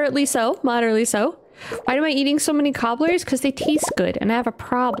 moderately so, moderately so. Why am I eating so many cobblers? Because they taste good and I have a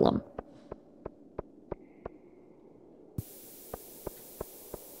problem.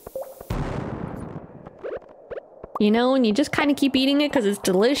 You know, and you just kind of keep eating it because it's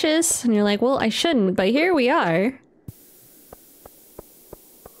delicious and you're like, well, I shouldn't, but here we are.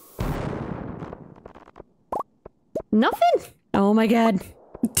 Nothing? Oh my god.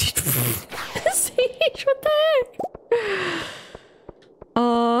 Sage, what the heck?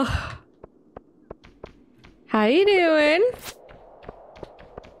 How you doing?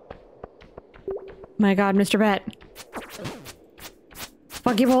 My god, Mr. Bat.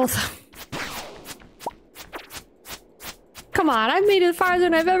 Fuck you both. Come on, I've made it farther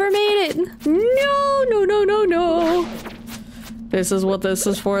than I've ever made it. No, no, no, no, no. This is what this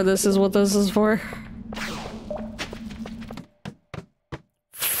is for. This is what this is for.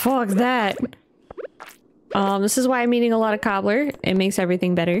 Fuck that. This is why I'm eating a lot of cobbler. It makes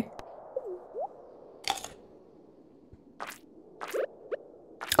everything better.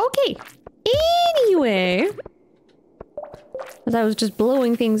 Okay. Anyway. As I was just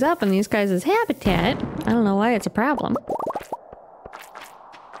blowing things up in these guys' habitat. I don't know why it's a problem.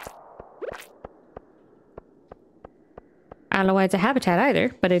 I don't know why it's a habitat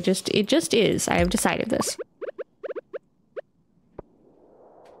either, but it just is. I have decided this.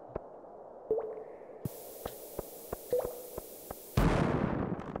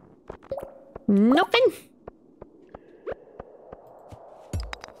 Nothing.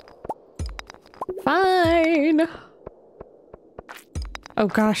 Fine. Oh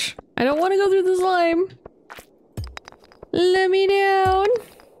gosh. I don't want to go through the slime. Let me down.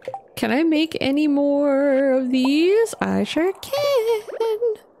 Can I make any more of these? I sure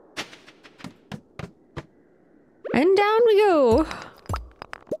can. And down we go.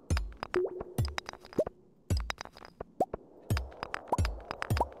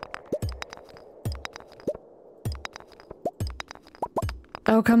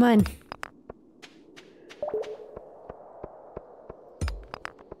 Oh, come on.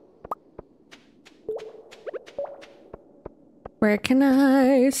 Where can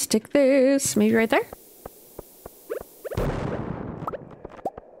I stick this? Maybe right there?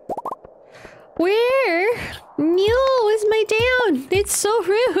 Where? No, is my down? It's so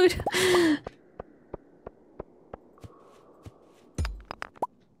rude.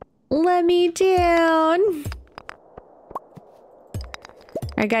 Let me down.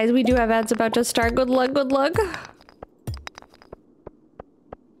 Alright guys, we do have ads about to start. Good luck, good luck.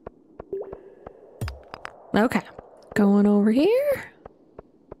 Okay. Going over here.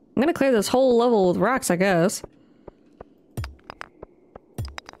 I'm gonna clear this whole level with rocks, I guess.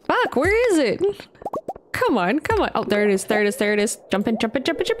 Fuck, where is it? Come on, come on. Oh, there it is, there it is, there it is. Jump in, jump in,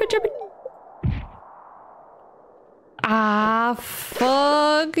 jump in, jump in, jump in. Ah,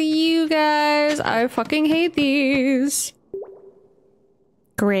 fuck you guys. I fucking hate these.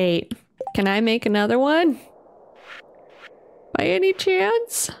 Great. Can I make another one? By any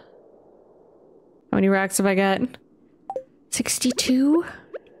chance? How many rocks have I got? 62?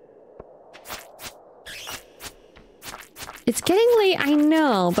 It's getting late, I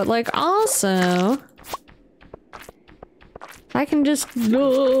know, but like also I can just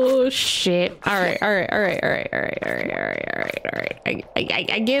oh shit. Alright, alright, alright, alright, alright, alright, alright, alright, alright.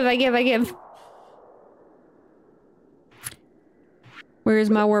 I give. Where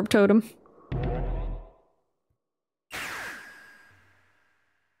is my warp totem?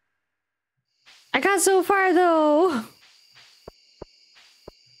 I got so far though.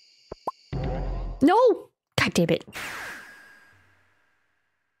 No! God damn it.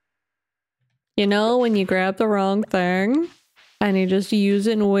 You know when you grab the wrong thing and you just use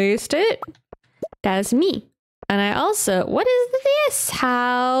it and waste it? That's me. And I also... What is this?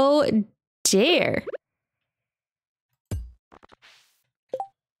 How dare?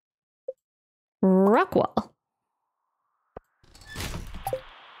 Rockwall.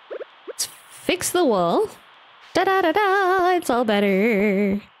 Let's fix the wall. Da-da-da-da! It's all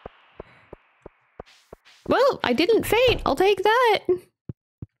better. Well, I didn't faint. I'll take that.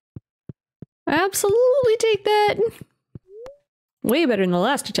 Absolutely take that. Way better than the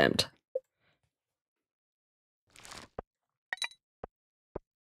last attempt.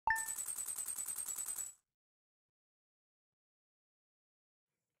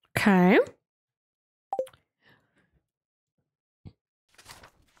 Okay.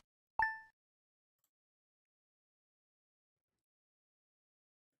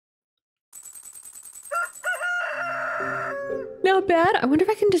 Not bad. I wonder if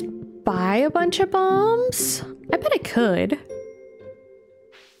I can just buy a bunch of bombs? I bet I could.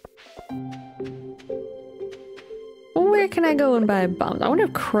 Where can I go and buy bombs? I wonder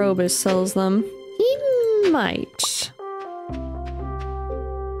if Krobus sells them. He might.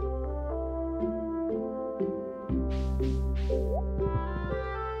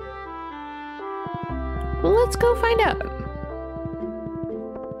 Well, let's go find out.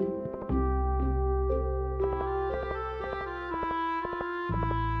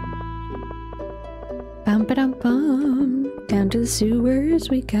 Bum ba dum bum. Down to the sewers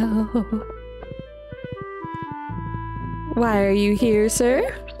we go. Why are you here,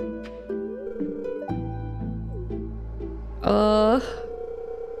 sir? Oh,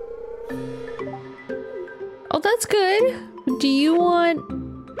 that's good. Do you want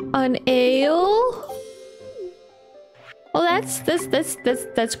an ale? Oh,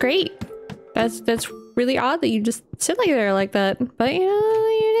 that's great. That's really odd that you just sit like there like that. But you know,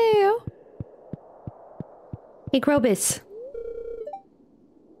 you do. Hey, Krobus.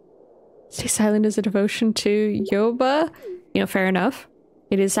 Stay silent is a devotion to Yoba. You know, fair enough.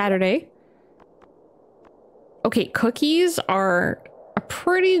 It is Saturday. Okay, cookies are a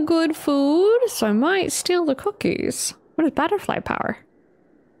pretty good food, so I might steal the cookies. What is butterfly power?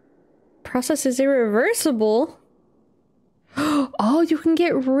 Process is irreversible. Oh, you can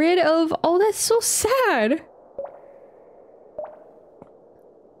get rid of... Oh, that's so sad.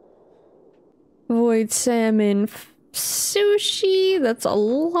 Void salmon sushi. That's a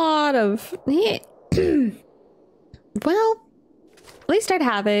lot of... Well, at least I'd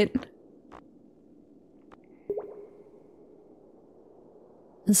have it.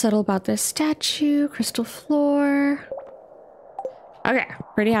 Unsettle about this statue. Crystal floor. Okay,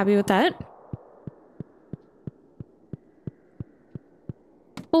 pretty happy with that.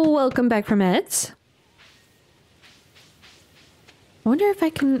 Welcome back from Eds. I wonder if I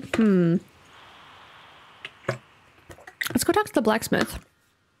can... Let's go talk to the blacksmith.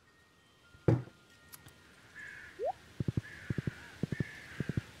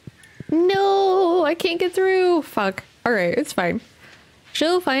 No, I can't get through. Fuck. Alright, it's fine.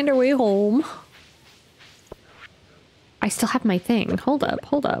 She'll find her way home. I still have my thing. Hold up,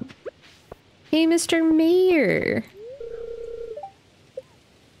 hold up. Hey, Mr. Mayor.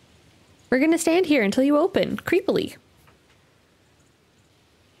 We're gonna stand here until you open, creepily.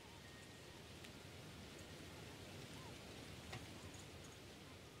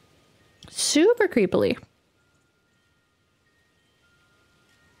 Super creepily.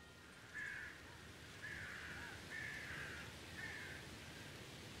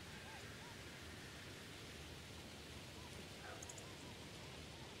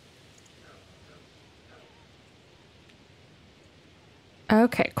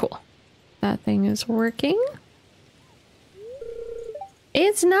 Okay, cool. That thing is working.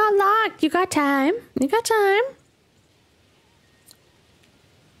 It's not locked. You got time. You got time.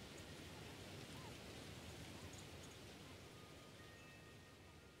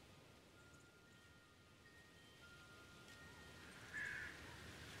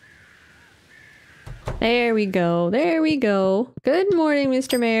 There we go. There we go. Good morning,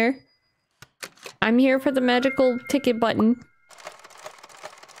 Mr. Mayor. I'm here for the magical ticket button.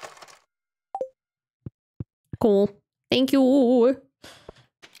 Cool. Thank you. All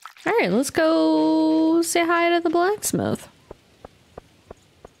right, let's go say hi to the blacksmith.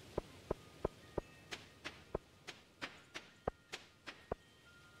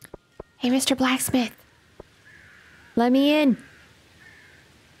 Hey, Mr. Blacksmith. Let me in.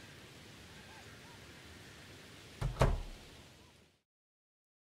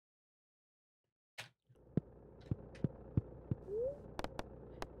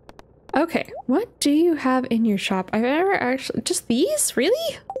 Okay, what do you have in your shop? I've never actually... Just these?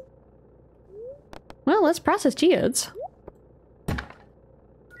 Really? Well, let's process geodes.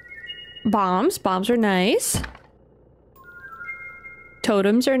 Bombs. Bombs are nice.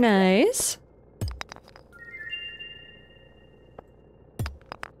 Totems are nice.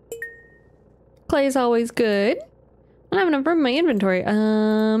 Clay's always good. I don't have enough room in my inventory.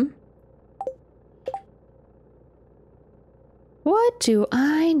 What do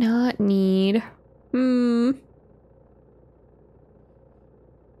I not need?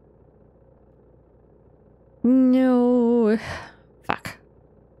 No. Fuck.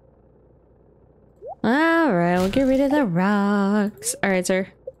 Alright, we'll get rid of the rocks. Alright, sir.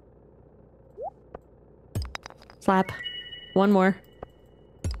 Slap. One more.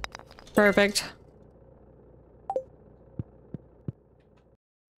 Perfect.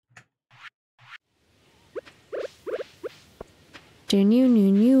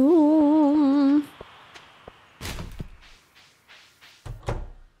 Do-new-new-new.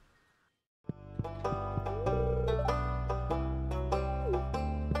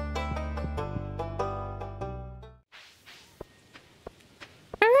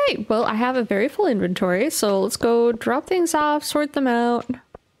 Alright, well, I have a very full inventory, so let's go drop things off, sort them out.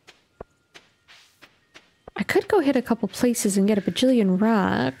 I could go hit a couple places and get a bajillion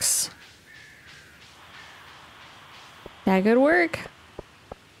rocks. That could work.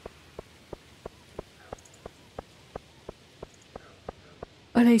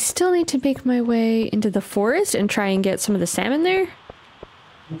 But I still need to make my way into the forest and try and get some of the salmon there.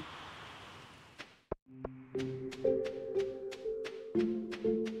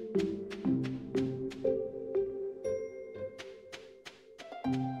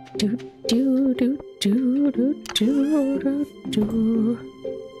 Do do do do do do do do.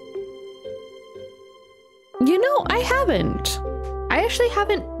 You know, I haven't. I actually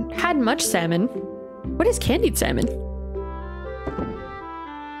haven't had much salmon. What is candied salmon?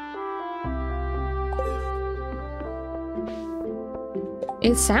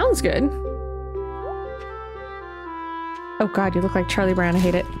 It sounds good. Oh god, you look like Charlie Brown. I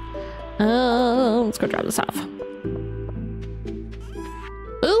hate it. Let's go drop this off.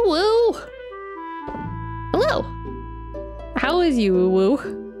 Ooh woo! Hello! How is you, woo woo?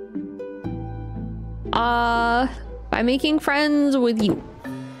 By making friends with you.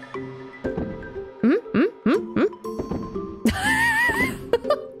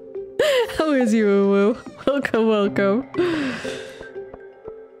 How is you, woo woo? Welcome, welcome.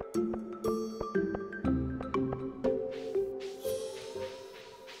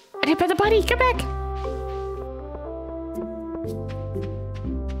 I didn't pet the buddy, come back!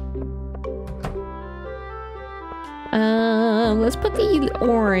 Let's put the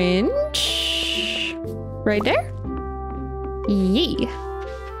orange right there. Yee.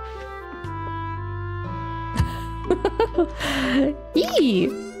 Yee.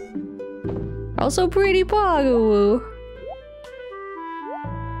 Also pretty pogoo.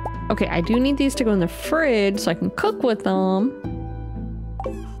 Okay, I do need these to go in the fridge so I can cook with them.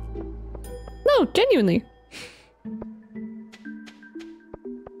 No, genuinely.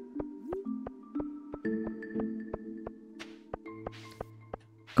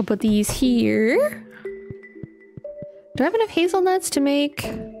 Go put these here. Do I have enough hazelnuts to make?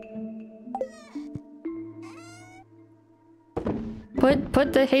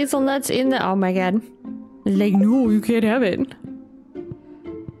 Put the hazelnuts in the— oh my god. Like, no, you can't have it.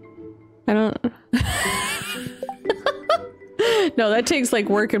 I don't— no, that takes like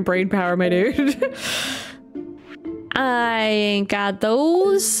work and brain power, my dude. I ain't got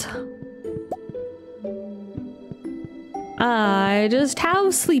those. I just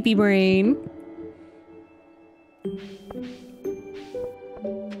have sleepy brain.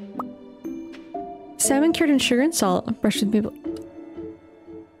 Salmon cured in sugar and salt. Brushed with maple.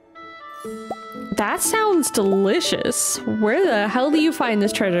 That sounds delicious. Where the hell do you find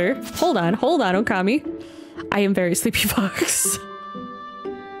this treasure? Hold on, Okami. I am very sleepy fox.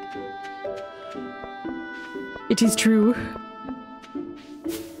 It is true.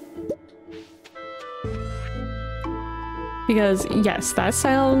 Because, yes, that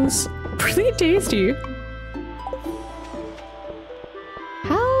sounds pretty tasty.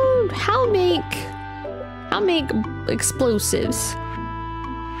 How make explosives?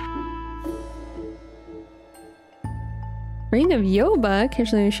 Ring of Yoba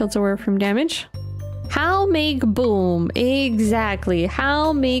occasionally shields away from damage. How make boom? Exactly.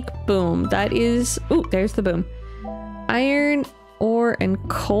 How make boom? That is— ooh, there's the boom. Iron, ore, and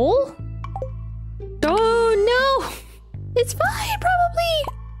coal? Oh no! It's fine, probably!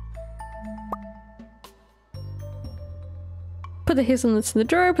 Put the hazelnuts in the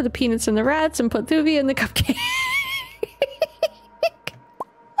drawer, put the peanuts in the rats, and put Thuvia in the cupcake.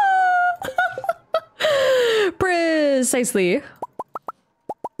 Precisely.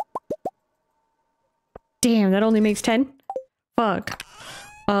 Damn, that only makes 10? Fuck.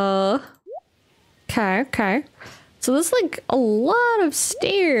 Okay. So there's like a lot of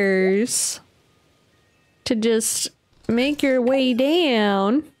stairs to just make your way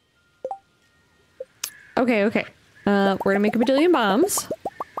down. Okay. We're gonna make a bajillion bombs.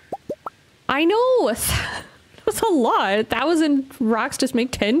 I know! That's a lot. 1,000 rocks just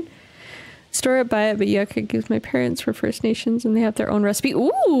make 10. Store it, buy it, but yuck, it gives my parents for First Nations and they have their own recipe.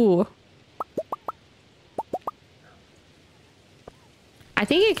 Ooh! I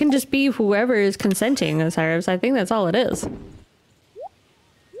think it can just be whoever is consenting, Osiris. I think that's all it is.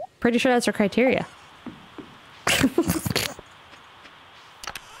 Pretty sure that's our criteria.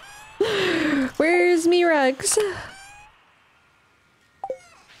 Where's me rugs?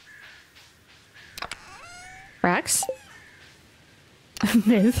 Rax?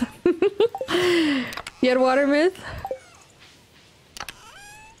 Myth. You had water myth?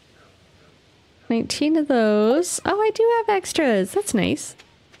 19 of those. Oh, I do have extras. That's nice.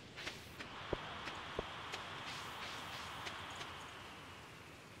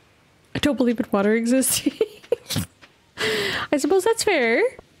 I don't believe in water existing. I suppose that's fair.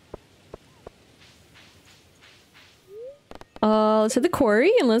 Let's hit the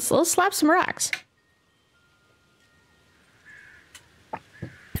quarry and let's slap some rocks.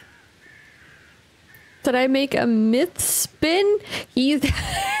 Did I make a myth spin? He's kinda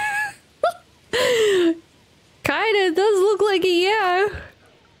does look like it, yeah.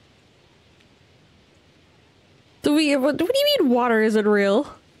 What do you mean water isn't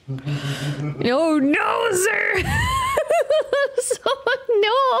real? Oh no, sir!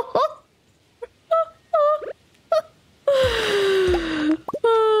 No!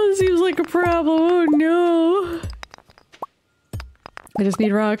 Oh, seems like a problem. Oh no. I just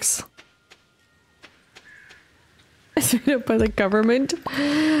need rocks. Set up by the government.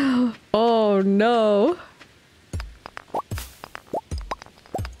 Oh no.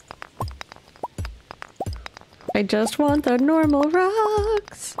 I just want the normal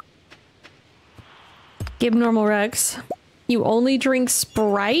rocks. Give normal rocks. You only drink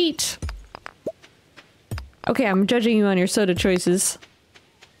Sprite? Okay, I'm judging you on your soda choices.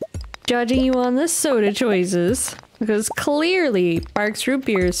 Judging you on the soda choices. Because clearly, Barks Root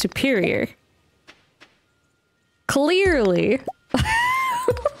Beer is superior. Clearly.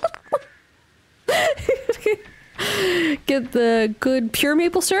 Get the good pure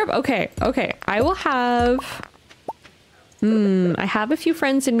maple syrup? Okay. I will have... I have a few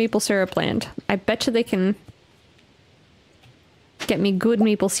friends in maple syrup land. I bet you they can get me good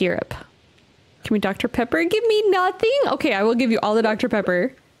maple syrup. Give me Dr. Pepper. Give me nothing? Okay, I will give you all the Dr.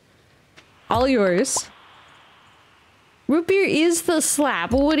 Pepper. All yours. Root beer is the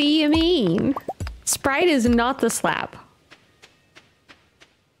slap. What do you mean? Sprite is not the slap.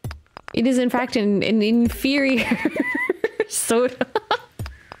 It is in fact an inferior soda.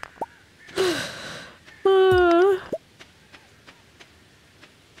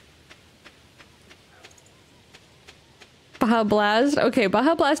 Baja Blast. Okay,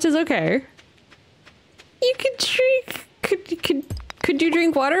 Baja Blast is okay. You could drink. Could you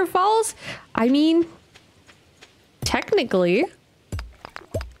drink waterfalls? I mean, technically.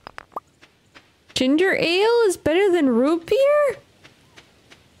 Ginger ale is better than root beer?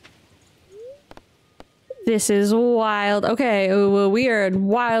 This is wild. Okay, well, we are in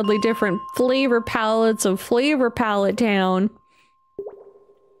wildly different flavor palettes of Flavor Palette Town.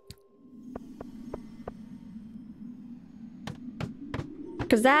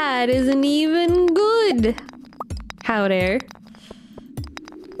 Cause that isn't even good. How dare.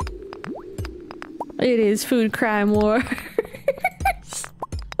 It is food crime wars.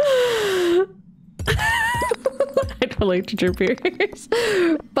 I don't like ginger beers.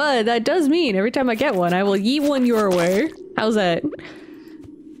 But that does mean every time I get one, I will yeet one your way. How's that?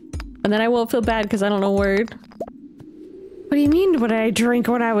 And then I won't feel bad because I don't know word. What do you mean, what did I drink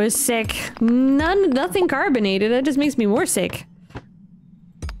when I was sick? Nothing carbonated, that just makes me more sick.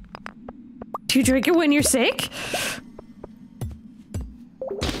 Do you drink it when you're sick?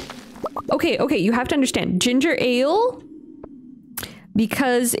 Okay, you have to understand. Ginger ale,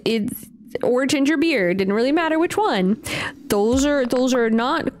 because it's, or ginger beer, didn't really matter which one. Those are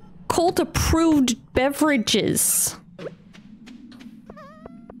not cult approved beverages.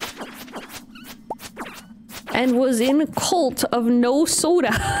 And was in cult of no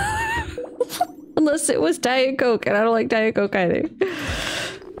soda. Unless it was Diet Coke, and I don't like Diet Coke either.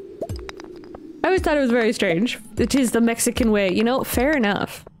 I always thought it was very strange. It is the Mexican way, you know, fair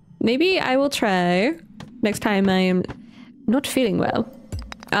enough. Maybe I will try next time I am not feeling well.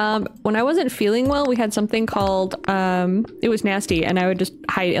 When I wasn't feeling well, we had something called, it was nasty and I would just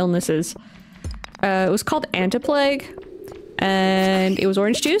hide illnesses. It was called Antiplague, and it was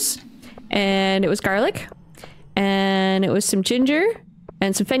orange juice, and it was garlic, and it was some ginger,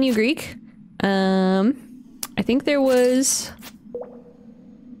 and some fenugreek. I think there was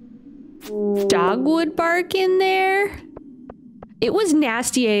dogwood bark in there. It was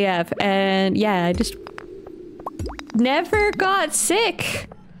nasty AF, and yeah, I just never got sick.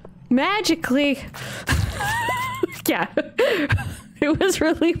 Magically. Yeah. It was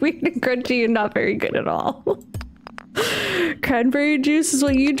really weird and crunchy and not very good at all. Cranberry juice is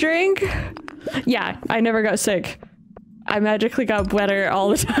what you drink? Yeah, I never got sick. I magically got better all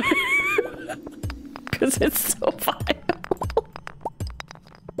the time. Because it's so vile.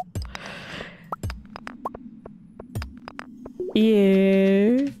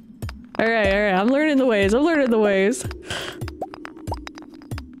 Yeah. Alright, I'm learning the ways.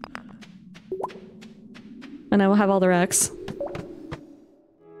 And I will have all the racks.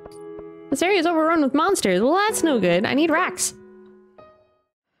 This area is overrun with monsters. Well, that's no good. I need racks.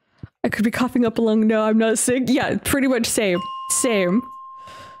 I could be coughing up a lung. No, I'm not sick. Yeah, pretty much same. Same.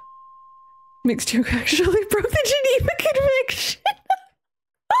 Mixed you actually broke the Geneva conviction.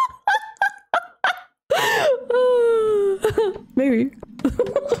 Maybe.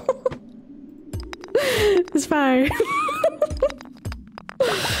 It's fine.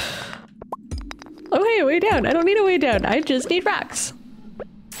 Oh hey, way down. I don't need a way down. I just need rocks.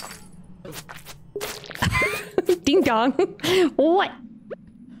 Ding dong. What?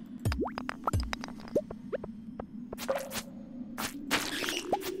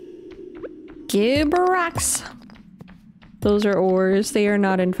 Give rocks. Those are ores. They are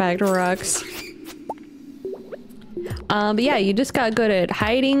not in fact rocks. But yeah, you just got good at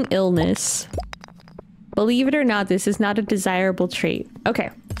hiding illness. Believe it or not, this is not a desirable trait. Okay.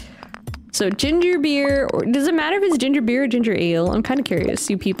 So ginger beer, or does it matter if it's ginger beer or ginger ale? I'm kind of curious,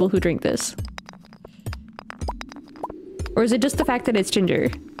 you people who drink this. Or is it just the fact that it's ginger?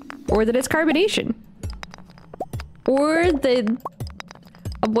 Or that it's carbonation? Or that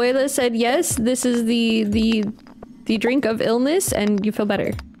Abuela said, yes, this is the drink of illness and you feel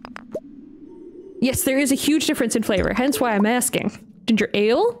better. Yes, there is a huge difference in flavor, hence why I'm asking. Ginger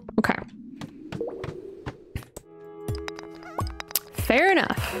ale? Okay. Fair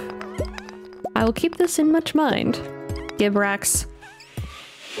enough. I will keep this in much mind. Gibrax.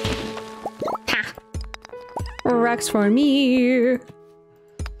 Ha! Racks for me.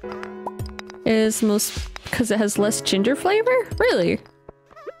 Is most because it has less ginger flavor? Really?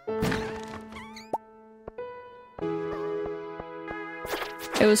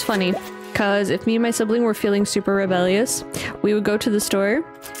 It was funny. Because if me and my sibling were feeling super rebellious, we would go to the store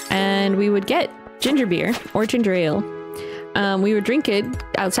and we would get ginger beer or ginger ale. We would drink it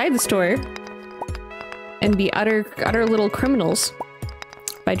outside the store and be utter little criminals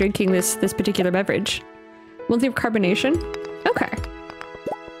by drinking this particular beverage. Won't they have carbonation? Okay.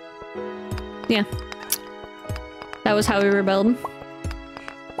 Yeah. That was how we rebelled.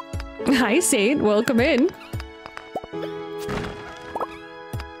 Hi, Saint. Welcome in.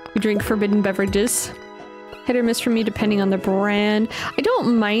 We drink forbidden beverages. Hit or miss for me depending on the brand. I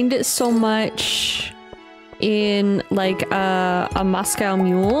don't mind it so much in like a Moscow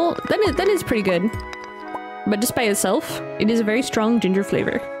Mule. That is pretty good. But just by itself, it is a very strong ginger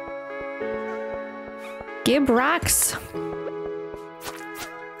flavor. Gib rocks.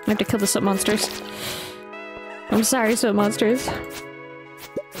 I have to kill the soap monsters. I'm sorry, soap monsters.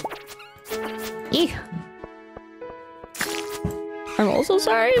 Eeh. I'm also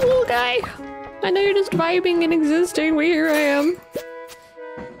sorry, little guy. I know you're just vibing and existing, but here I am.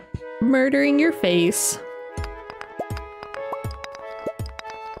 Murdering your face.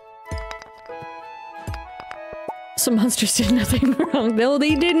 Some monsters did nothing wrong. No,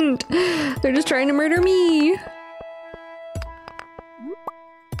 they didn't. They're just trying to murder me.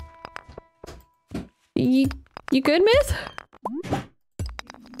 You good, Myth?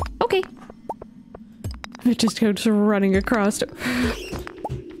 Okay. It just goes running across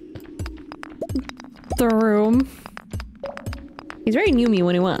the room. He's very Yumi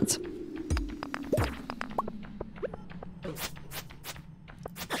when he wants.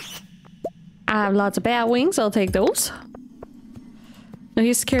 I have lots of bat wings, I'll take those. No,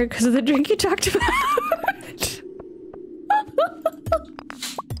 he's scared because of the drink you talked about.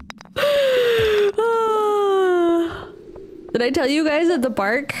 Did I tell you guys at the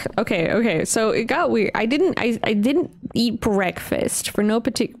bark? Okay, so it got weird. I didn't eat breakfast for no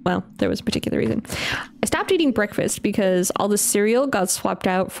particular, well, there was a particular reason. I stopped eating breakfast because all the cereal got swapped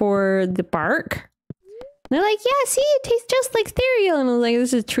out for the bark. And they're like, yeah, see, it tastes just like cereal. And I was like,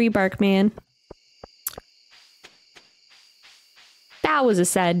 this is tree bark, man. That was a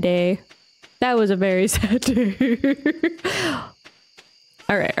sad day. That was a very sad day.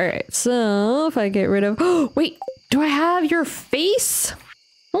 Alright. So, if I get rid of... Oh, wait! Do I have your face?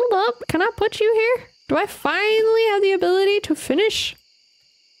 Hold up. Can I put you here? Do I finally have the ability to finish?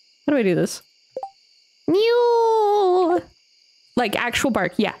 How do I do this? Mew! Like actual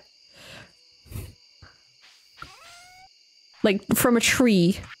bark, yeah. Like from a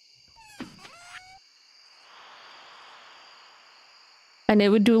tree. And it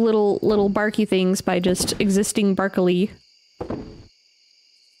would do little barky things by just existing barkily.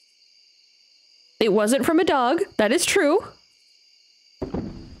 It wasn't from a dog. That is true.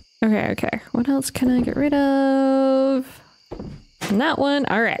 Okay. What else can I get rid of? And that one.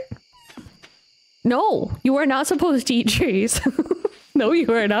 All right. No, you are not supposed to eat trees. No,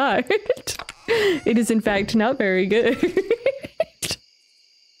 you are not. It is in fact not very good.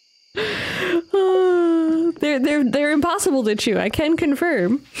 They're impossible to chew. I can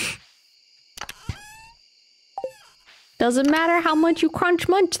confirm. Doesn't matter how much you crunch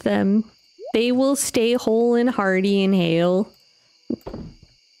munch them. They will stay whole and hearty and hale.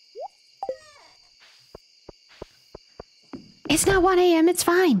 It's not 1 AM, it's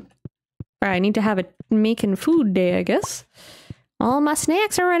fine. Alright, I need to have a making food day, I guess. All my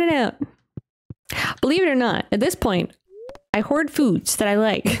snacks are running out. Believe it or not, at this point, I hoard foods that I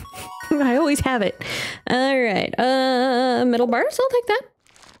like. I always have it. Alright, metal bars, I'll take that.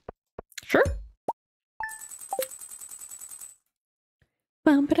 Sure.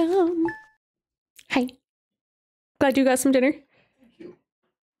 Bum-ba-dum. Hi. Glad you got some dinner. Thank you.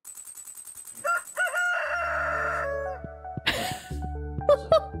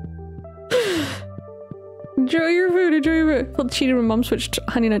 Enjoy your food, enjoy your food. Felt cheated when mom switched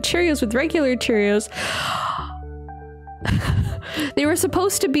Honey Nut Cheerios with regular Cheerios. They were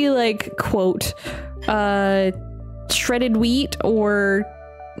supposed to be like, quote, shredded wheat or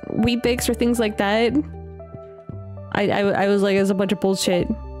wheat bix or things like that. I was like, it's a bunch of bullshit.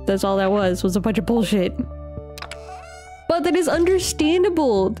 That's all that was a bunch of bullshit. But that is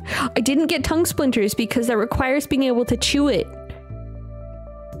understandable. I didn't get tongue splinters because that requires being able to chew it.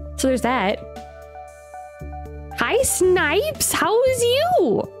 So there's that. Hi, Snipes! How is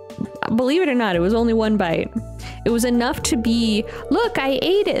you? Believe it or not, it was only one bite. It was enough to be, look, I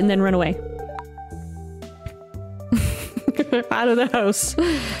ate it, and then run away. Out of the house.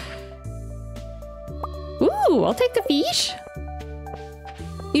 Ooh, I'll take the fish.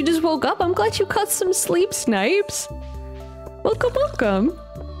 You just woke up? I'm glad you got some sleep, Snipes. Welcome, welcome.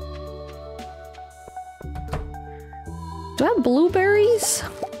 Do I have blueberries?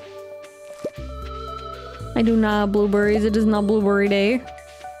 I do not have blueberries. It is not blueberry day.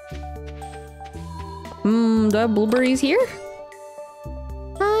 Do I have blueberries here?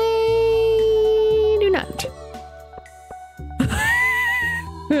 I do not.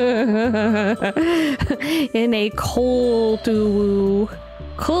 In a cold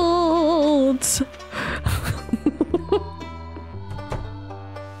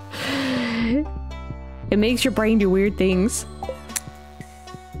it makes your brain do weird things.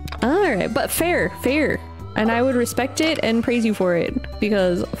 Alright, but fair, fair. And I would respect it and praise you for it.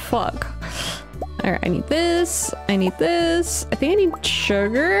 Because, fuck. Alright, I need this. I need this. I think I need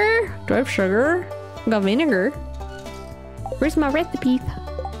sugar. Do I have sugar? I got vinegar. Where's my recipe?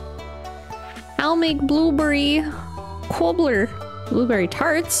 I'll make blueberry cobbler. Blueberry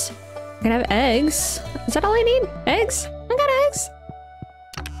tarts. I can have eggs. Is that all I need? Eggs? I got eggs.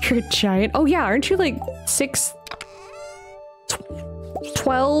 You're a giant. Oh yeah, aren't you like 6'12"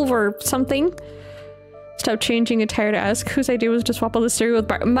 or something? Stop changing a tire to ask whose idea was to swap all the cereal with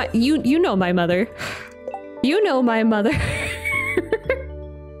bar. You know my mother. You know my mother.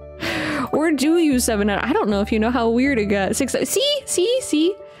 Or do you 7 out? I don't know if you know how weird it got. 6.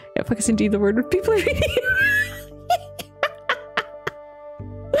 See. Yeah, fuck is indeed the word with people are reading.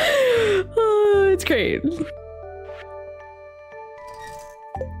 Oh, it's great.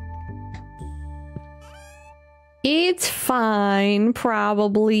 It's fine,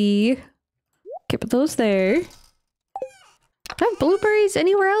 probably. Okay, put those there. Do I have blueberries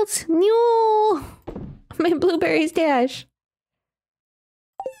anywhere else? No! My blueberry stash.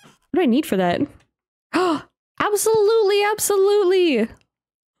 What do I need for that? Oh, absolutely!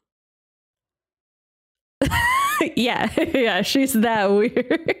 yeah, she's that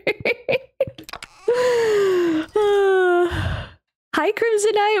weird. Hi,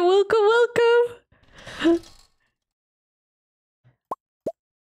 Crimsonite! Welcome!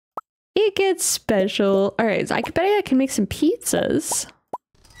 It gets special. Alright, so I bet I can make some pizzas.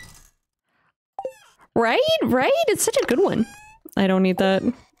 Right? It's such a good one. I don't need that.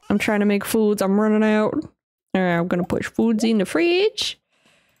 I'm trying to make foods. I'm running out. Alright, I'm gonna push foods in the fridge.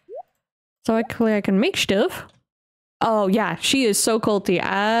 So I can make stuff. Oh yeah, she is so culty.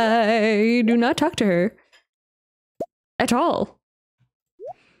 I do not talk to her. At all.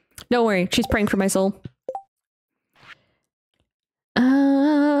 Don't worry, she's praying for my soul.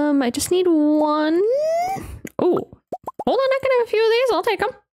 I just need one. Oh, hold on, I can have a few of these. I'll take them.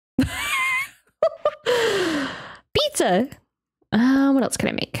 Pizza. What else can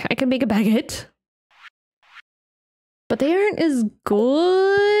I make? I can make a baguette. But they aren't as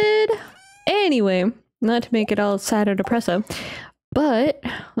good. Anyway, not to make it all sad or depressive, but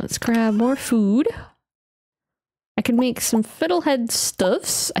let's grab more food. I can make some fiddlehead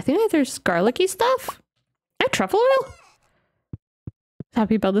stuffs. I think there's garlicky stuff. I have truffle oil.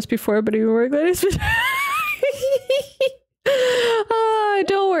 Happy about this before, but even more glad it's been.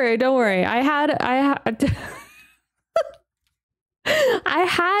 Don't worry. I had I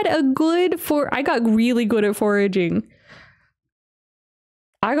got really good at foraging.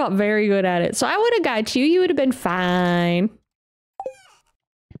 I got very good at it. So I would have got you. You would have been fine.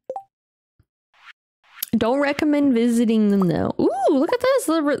 Don't recommend visiting them though. Ooh, look at this.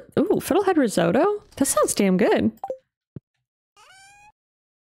 Ooh, fiddlehead risotto. That sounds damn good.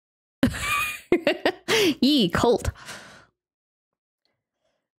 Yee, cult.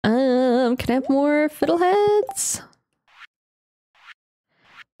 Can I have more fiddleheads?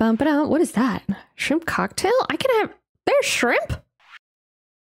 What is that? Shrimp cocktail? I can have... There's shrimp?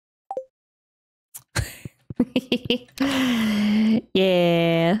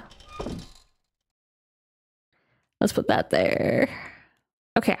 Yeah. Let's put that there.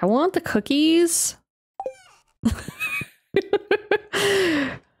 Okay, I want the cookies.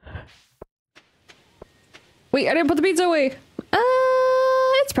 Wait, I didn't put the pizza away.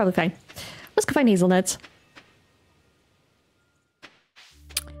 It's probably fine. Let's go find hazelnuts.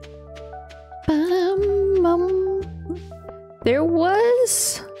 There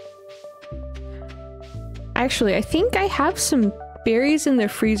was... Actually, I think I have some berries in the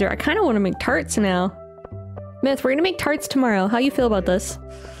freezer. I kind of want to make tarts now. Myth, we're gonna make tarts tomorrow. How you feel about this?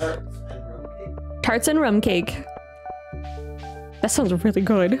 Tarts and rum cake. That sounds really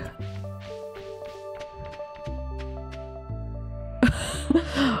good.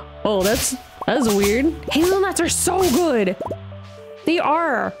 Oh, that's weird. Hazelnuts are so good. They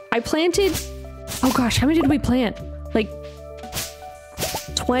are. I planted... Oh gosh, how many did we plant? Like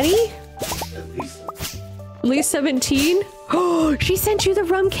 20? At least 17? Oh, she sent you the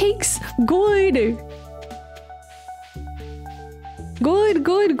rum cakes. Good. Good,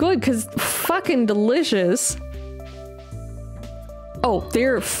 because fucking delicious. Oh,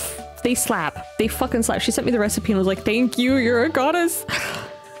 they slap. They fucking slap. She sent me the recipe and was like, thank you, you're a goddess.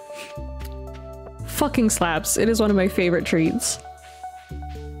 Fucking slaps. It is one of my favorite treats.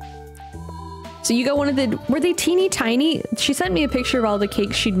 So you got one of the... Were they teeny tiny? She sent me a picture of all the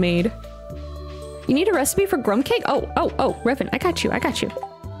cakes she'd made. You need a recipe for grum cake? Oh, Revan, I got you.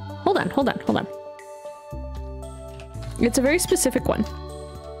 Hold on. It's a very specific one.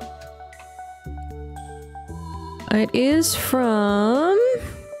 It is from...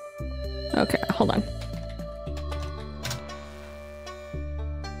 Okay, hold on.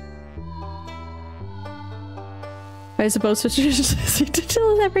 Am I supposed to just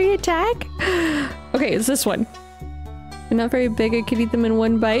every attack? Okay, it's this one. They're not very big, I could eat them in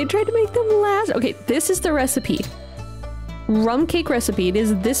one bite. Try to make them last. Okay, this is the recipe. Rum cake recipe. It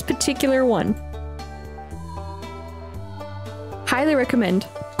is this particular one. Highly recommend.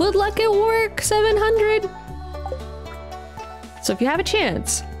 Good luck at work, 700. So if you have a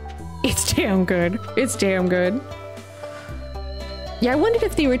chance, it's damn good. It's damn good. Yeah, I wondered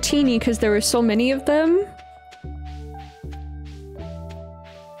if they were teeny because there were so many of them.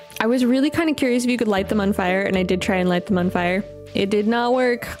 I was really kind of curious if you could light them on fire, and I did try and light them on fire. It did not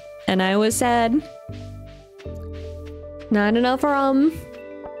work, and I was sad. Not enough rum.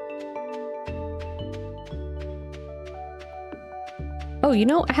 Oh, you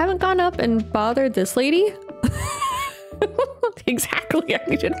know, I haven't gone up and bothered this lady. Exactly, I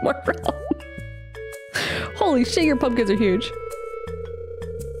needed more rum. Holy shit, your pumpkins are huge.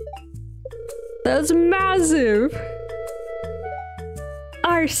 That's massive.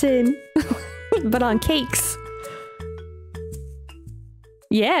 Arson. But on cakes.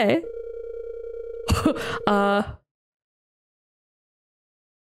 Yeah.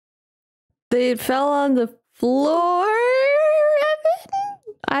 They fell on the floor, Evan?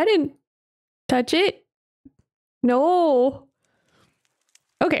 I didn't touch it. No.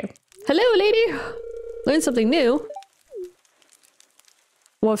 Okay. Hello, lady. Learn something new.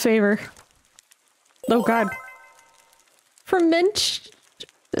 What favor? Oh, God. Ferment.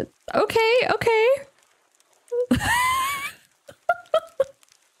 Okay, okay.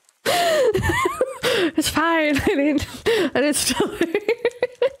 It's fine. I didn't steal it.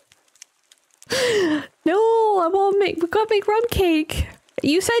 No, I won't make. We gotta make rum cake.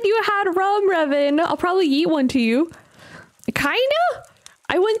 You said you had rum, Revan. I'll probably eat one to you. Kinda.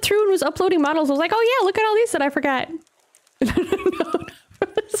 I went through and was uploading models. I was like, oh yeah, look at all these that I forgot.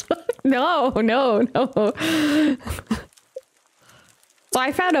 No. So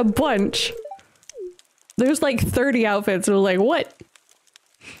I found a bunch. There's like 30 outfits. And I was like, what?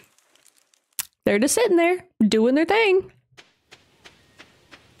 They're just sitting there doing their thing.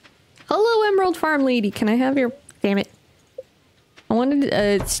 Hello, Emerald Farm Lady. Can I have your... Damn it. I wanted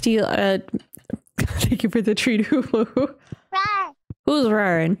to steal... Thank you for the treat. Who's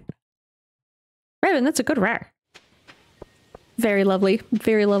raring? Revan, that's a good rare. Very lovely.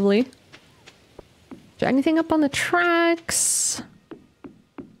 Very lovely. Is there anything up on the tracks?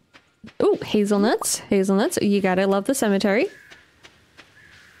 Ooh, hazelnuts. Hazelnuts. You gotta love the cemetery.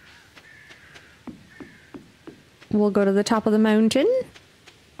 We'll go to the top of the mountain.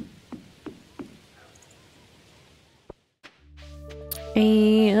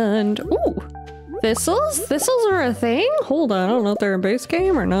 And... Ooh! Thistles? Thistles are a thing? Hold on, I don't know if they're a base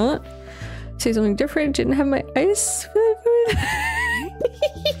game or not. Say something different. Didn't have my ice.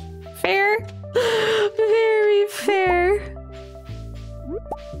 Fair. Very fair.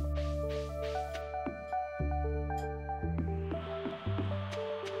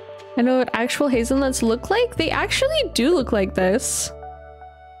 I know what actual hazelnuts look like. They actually do look like this.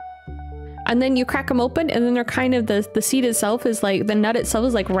 And then you crack them open and then they're kind of, the seed itself is like, the nut itself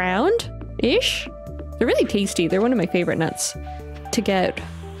is like round-ish. They're really tasty. They're one of my favorite nuts to get.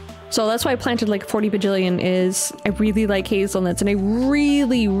 So that's why I planted like 40 bajillion is I really like hazelnuts and I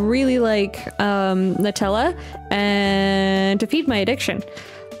really, really like Nutella. And to feed my addiction,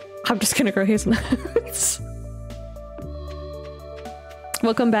 I'm just gonna grow hazelnuts.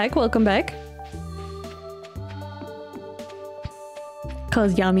 Welcome back, welcome back.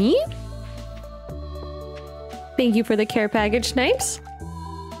 Cause yummy. Thank you for the care package, Snipes.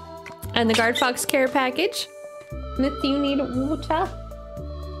 And the Guard Fox care package. If you need water.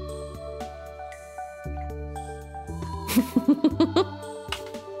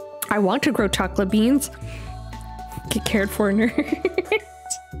 I want to grow chocolate beans. Get cared for, nerd.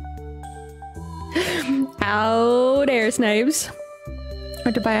 How dare, Snipes. I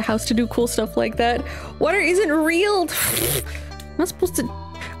had to buy a house to do cool stuff like that. Water isn't real. I'm not supposed to.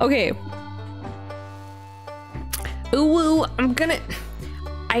 Okay. Ooh, I'm gonna.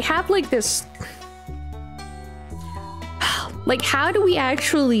 I have like this. Like, how do we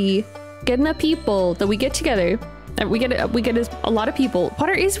actually get enough people that we get together? And we get a lot of people.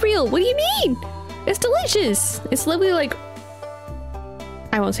 Water is real. What do you mean? It's delicious. It's literally like.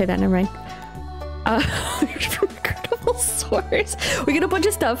 I won't say that. Never mind. Source. We get a bunch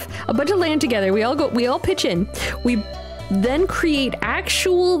of stuff, a bunch of land together. We all pitch in. We then create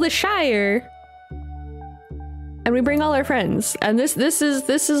the Shire, and we bring all our friends. And this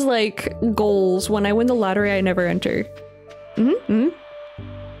is like goals. When I win the lottery, I never enter.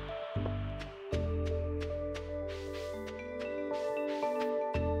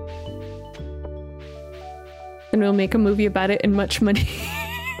 and we'll make a movie about it and much money.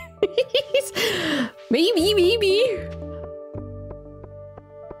 Maybe.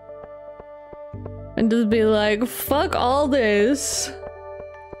 And just be like, fuck all this.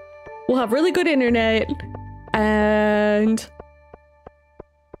 We'll have really good internet and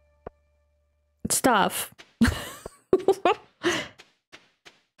stuff.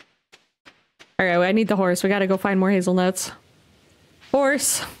 Alright, I need the horse. We gotta go find more hazelnuts.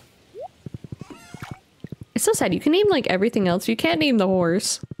 Horse. It's so sad. You can name like everything else. You can't name the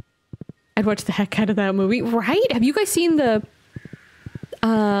horse. I'd watch the heck out of that movie. Right? Have you guys seen the...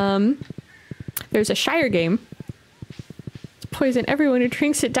 There's a Shire game. It's poison. Everyone who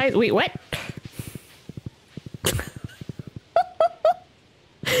drinks it dies. Wait, what?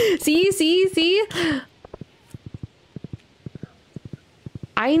 See?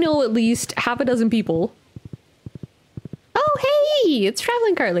 I know at least half a dozen people. Oh, hey! It's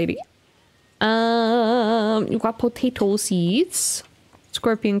Traveling Cart Lady. You got potato seeds.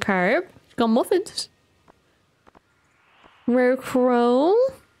 Scorpion carb. You got muffins. Rare crow.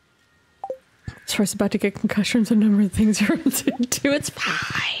 This horse is about to get concussions. A number of things are up to do. It's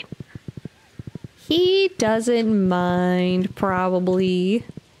fine. He doesn't mind, probably.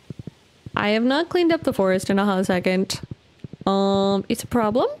 I have not cleaned up the forest in a hot second. It's a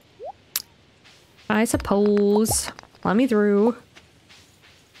problem? I suppose. Let me through.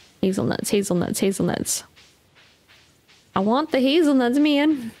 Hazelnuts. I want the hazelnuts,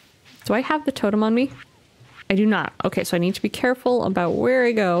 man. Do I have the totem on me? I do not. Okay, so I need to be careful about where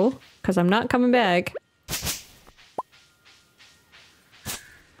I go, because I'm not coming back.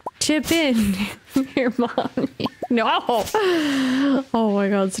 Chip in. Here, mommy. No! Oh my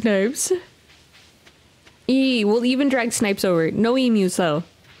god, snipes. We'll even drag snipes over. No emus, though.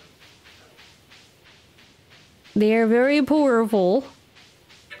 They are very powerful.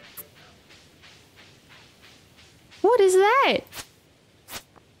 What is that?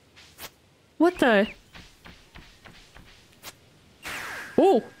 What the?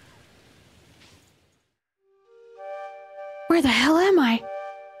 Oh! Where the hell am I?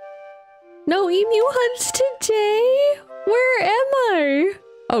 No emu hunts today? Where am I?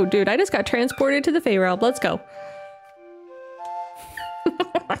 Oh, dude, I just got transported to the Feyrealm. Let's go.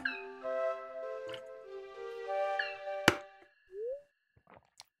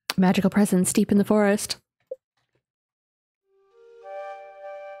 Magical presence deep in the forest.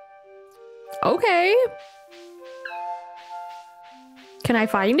 Okay. Can I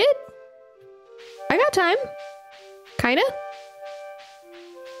find it? I got time. Kinda.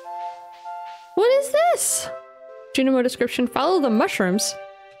 What is this? Junimo description. Follow the mushrooms.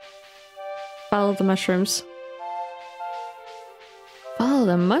 Follow the mushrooms. Follow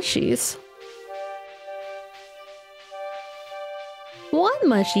the mushies. What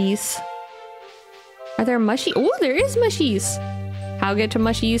mushies? Are there mushy? Oh, there is mushies. How get to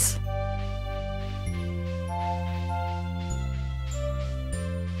mushies?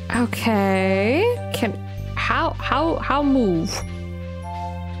 Okay. How move?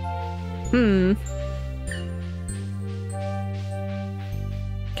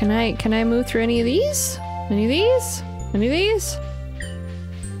 Can I move through any of these? Any of these? Any of these?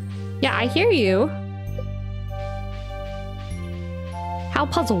 Yeah, I hear you. How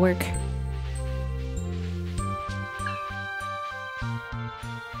puzzle work?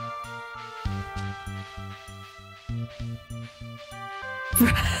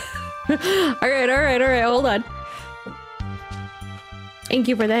 Alright, hold on. Thank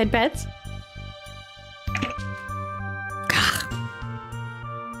you for the head pets.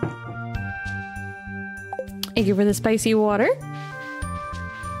 Thank you for the spicy water.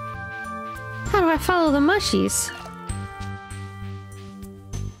 How do I follow the mushies?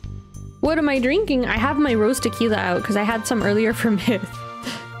 What am I drinking? I have my rose tequila out because I had some earlier from Myth.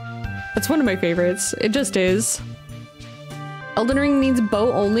 That's one of my favorites. It just is. Elden Ring needs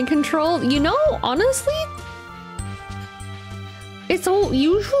bow only control. You know, honestly, it's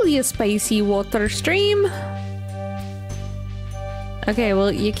usually a spicy water stream. Okay,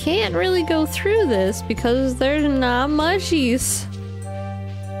 well, you can't really go through this because there's not mushies.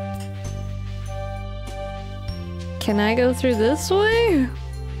 Can I go through this way?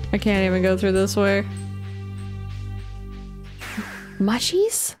 I can't even go through this way.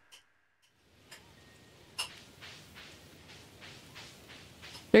 Mushies?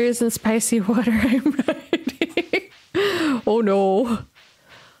 There isn't spicy water, I'm ready. Oh no.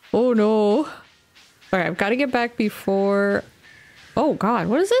 Oh no. Alright, I've got to get back before... Oh god,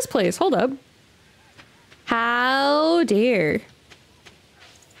 what is this place? Hold up. How dare.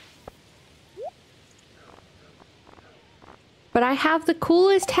 But But I have the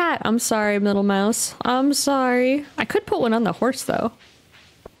coolest hat. I'm sorry, Middle Mouse. I'm sorry. I could put one on the horse, though.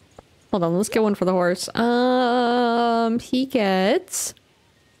 Hold on, let's get one for the horse. He gets...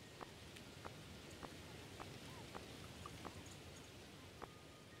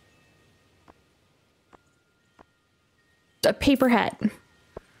 a paper hat.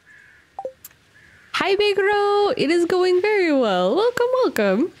 Hi, Big Ro. It is going very well. Welcome,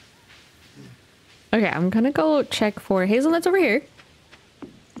 welcome. Okay, I'm gonna go check for hazelnuts over here.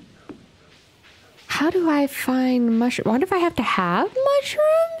 How do I find mushroom? What if I have to have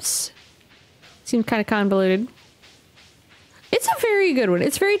mushrooms? Seems kind of convoluted. It's a very good one.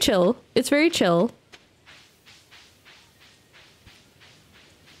 It's very chill. It's very chill.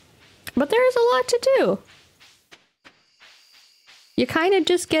 But there is a lot to do. You kind of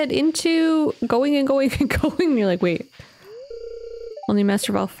just get into going and going and going. And you're like, wait. Only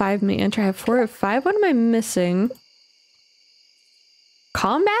Master Ball 5 may enter. I have 4 of 5. What am I missing?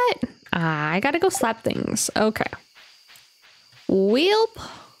 Combat? Ah, I gotta go slap things. Okay. Wheelp.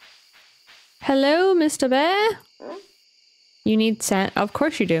 Hello, Mr. Bear. You need sand? Of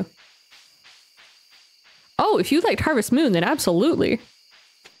course you do. Oh, if you liked Harvest Moon, then absolutely.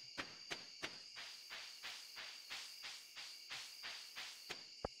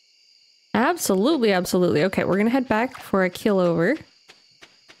 Absolutely, absolutely. Okay, we're gonna head back for a kill over.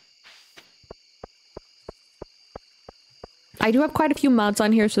 I do have quite a few mods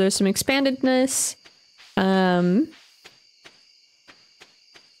on here, so there's some expandedness.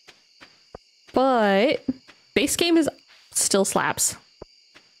 But base game is still slaps.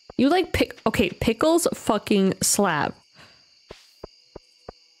 You like okay, pickles fucking slap.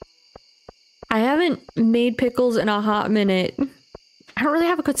 I haven't made pickles in a hot minute. I don't really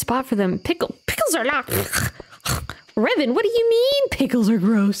have a good spot for them. Pickles are not. Revan, what do you mean pickles are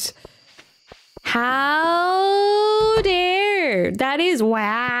gross? How dare? That is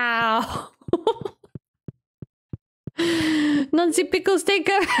wow. Nancy Pickles take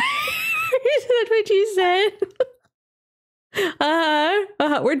a. Is that what you said?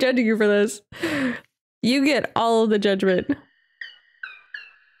 We're judging you for this. You get all of the judgment.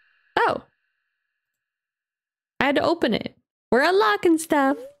 Oh. I had to open it. We're unlocking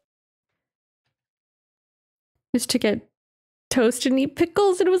stuff. Used to get toast and eat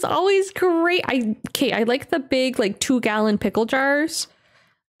pickles, and it was always great. I like the big, like 2-gallon pickle jars.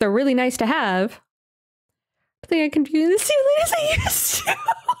 They're really nice to have. I think I can do the same as I used to.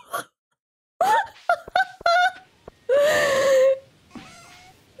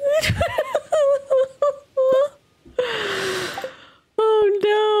 Oh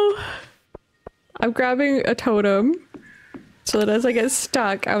no. I'm grabbing a totem so that as I get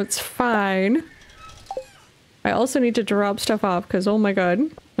stuck, it's fine. I also need to drop stuff off because, oh my god,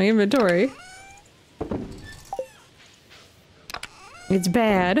 my inventory. It's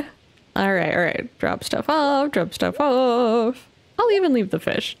bad. Alright, alright. Drop stuff off, drop stuff off. I'll even leave the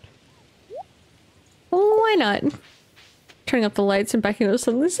fish. Why not? Turning up the lights and backing up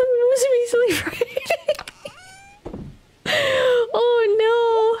suddenly. Something was easily frightened.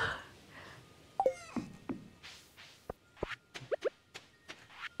 Oh no.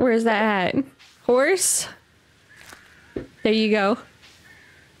 Where's that at? Horse? There you go.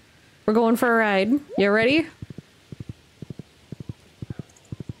 We're going for a ride. You ready?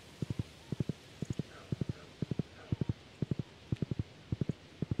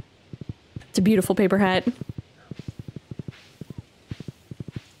 It's a beautiful paper hat.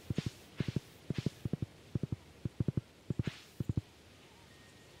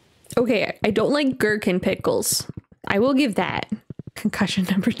 Okay, I don't like gherkin pickles. I will give that. Concussion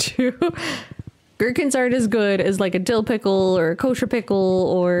number 2. Gherkins aren't as good as like a dill pickle or a kosher pickle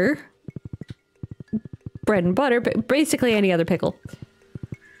or bread and butter, but basically any other pickle.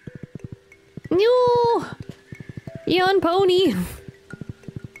 No, yawn pony.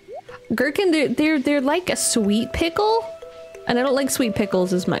 Gherkin, they're like a sweet pickle, and I don't like sweet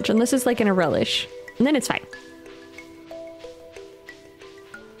pickles as much unless it's like in a relish, and then it's fine.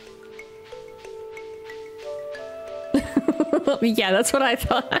 Yeah, that's what I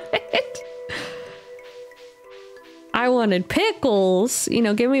thought. I wanted pickles. You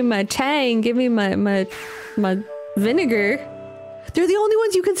know, give me my tang, give me my vinegar. They're the only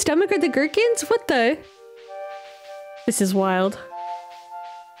ones you can stomach are the gherkins? What the? This is wild.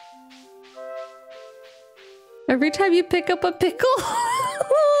 Every time you pick up a pickle,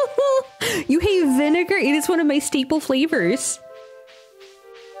 you hate vinegar? It is one of my staple flavors.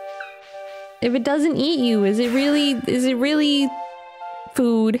 If it doesn't eat you, is it really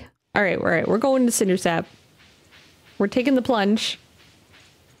food? All right, we're going to Cindersap. We're taking the plunge.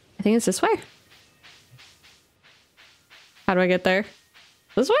 I think it's this way. How do I get there?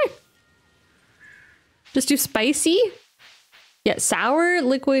 This way? Just do spicy? Yeah, sour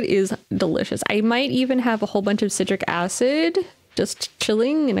liquid is delicious. I might even have a whole bunch of citric acid just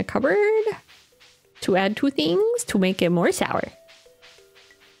chilling in a cupboard to add to things to make it more sour.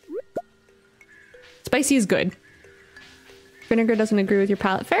 Spicy is good. Vinegar doesn't agree with your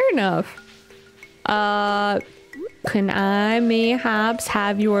palate. Fair enough. Can I mayhaps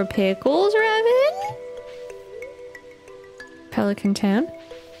have your pickles, Revan? Pelican Town.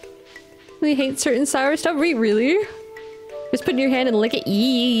 We hate certain sour stuff. Wait, really? Just put in your hand and lick it.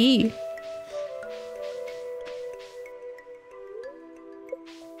 Eee.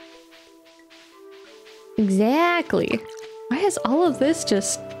 Exactly. Why is all of this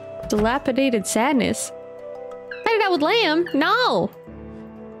just dilapidated sadness? I did that with lamb. No.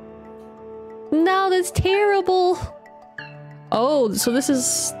 No, that's terrible. Oh, so this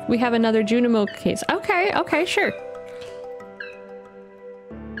is... We have another Junimo case. Okay, okay, sure.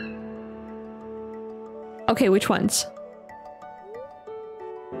 Okay, which ones?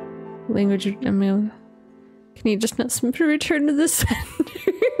 Language... I mean... Can you just not return to the center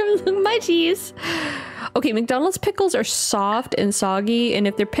of the munchies? Okay, McDonald's pickles are soft and soggy, and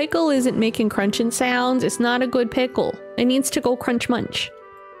if their pickle isn't making crunching sounds, it's not a good pickle. It needs to go crunch munch.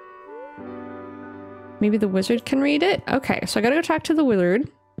 Maybe the wizard can read it? Okay, so I gotta go talk to the wizard.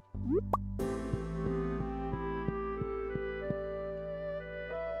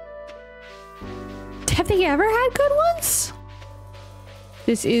 Have they ever had good ones?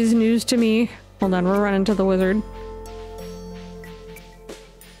 This is news to me. Hold on, we're running to the wizard.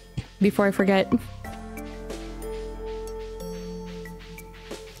 Before I forget.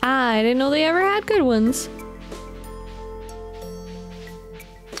 I didn't know they ever had good ones.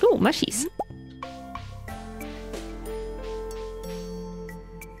 Ooh, mushies.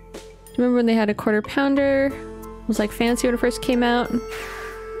 Remember when they had a quarter pounder? It was like fancy when it first came out.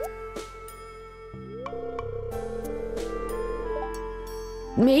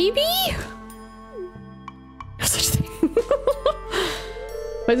 Maybe? No such thing.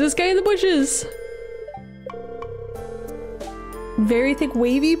 Why is this guy in the bushes? Very thick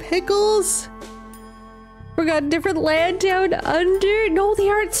wavy pickles? Forgot different land down under? No, they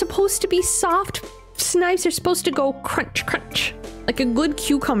aren't supposed to be soft snipes. They're supposed to go crunch, crunch. Like a good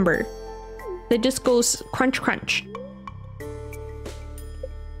cucumber. That just goes crunch, crunch.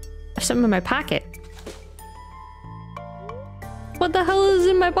 There's something in my pocket. What the hell is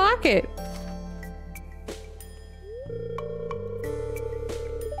in my pocket?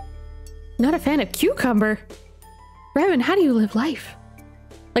 Not a fan of cucumber. Revan, how do you live life?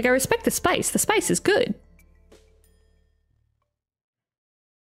 Like, I respect the spice. The spice is good.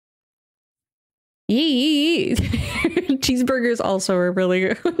 Yee. Cheeseburgers also are really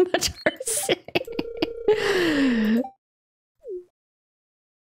good. That's hard to say.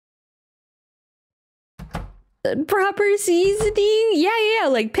 Proper seasoning? Yeah,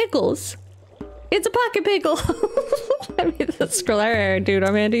 like pickles. It's a pocket pickle. I mean, the scroll. Alright, dude,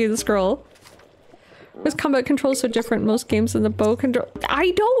 I'm handing you the scroll. Where's combat control so different most games than the bow control?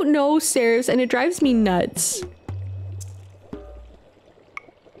 I don't know, Ceres, and it drives me nuts.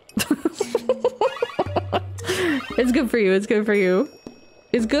 It's good for you, it's good for you.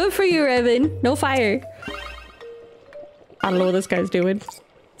 It's good for you, Revan. No fire. I don't know what this guy's doing.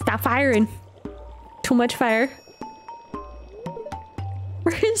 Stop firing. Too much fire.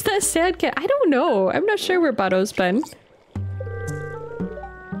 Where is that sad cat? I don't know. I'm not sure where Bato's been.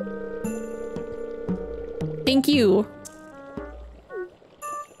 Thank you.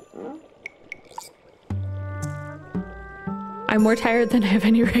 I'm more tired than I have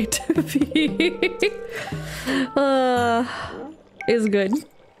any right to be. It's good.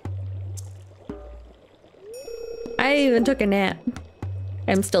 I even took a nap.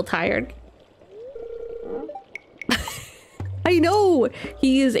 I'm still tired. I know!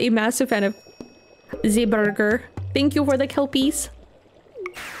 He is a massive fan of the burger. Thank you for the kelpies.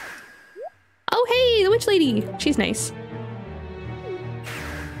 Oh hey, the witch lady! She's nice.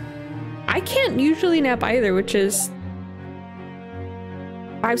 I can't usually nap either, which is...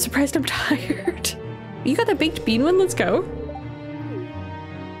 I'm surprised I'm tired. You got the baked bean one? Let's go.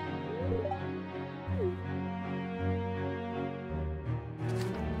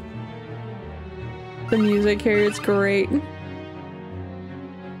 The music here is great.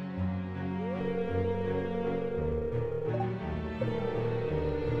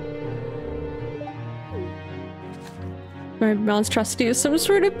 My monstrosity is some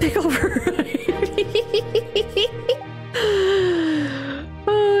sort of pickle variety.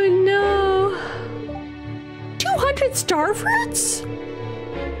 Oh no. 200 star fruits?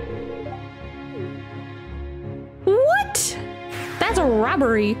 What? That's a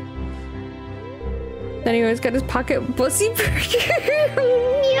robbery. Anyways, got his pocket pussy burger.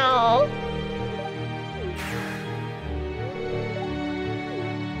 No.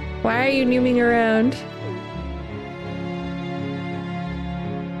 Why are you nooming around?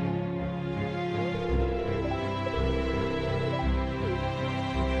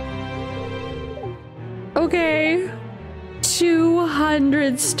 Okay.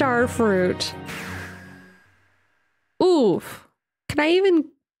 200 star fruit. Oof. Can I even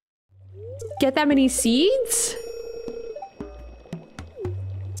get that many seeds?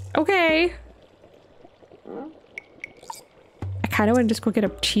 Okay. I kind of want to just go get a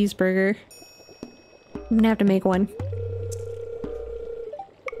cheeseburger. I'm gonna have to make one.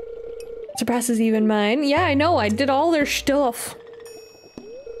 Surpasses even mine. Yeah, I know. I did all their stuff.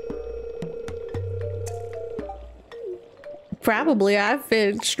 Probably. I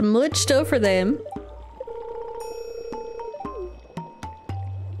fetched much stuff for them.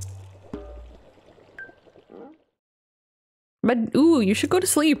 But, ooh, you should go to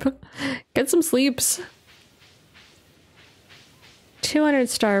sleep. Get some sleeps. 200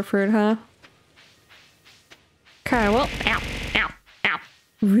 star fruit, huh? Okay, well, ow, ow, ow.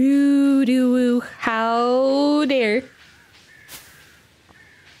 Roo-doo-woo, how dare.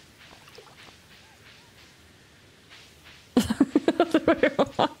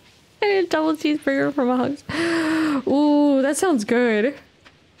 I need a double cheeseburger from Hogs. Ooh, that sounds good.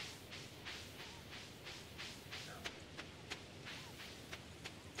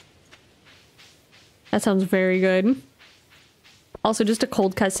 That sounds very good. Also, just a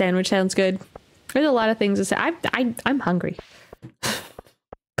cold cut sandwich sounds good. There's a lot of things to say. I'm hungry.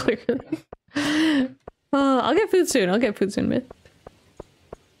 Clearly. I'll get food soon. I'll get food soon, man.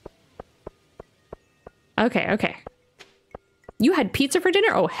 Okay, okay. You had pizza for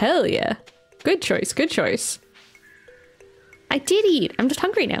dinner? Oh, hell yeah. Good choice, good choice. I did eat. I'm just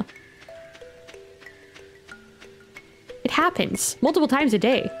hungry now. It happens multiple times a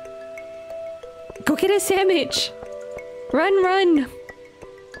day. Go get a sandwich. Run, run.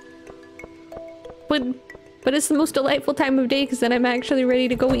 But it's the most delightful time of day because then I'm actually ready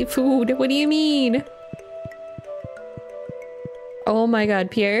to go eat food. What do you mean? Oh my god,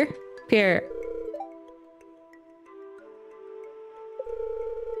 Pierre. Pierre.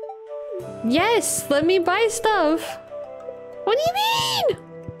 Yes, let me buy stuff. What do you mean?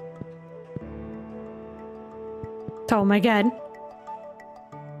 Oh my god.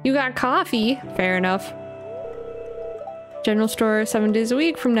 You got coffee. Fair enough. General store 7 days a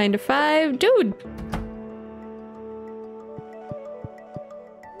week from 9 to 5. Dude.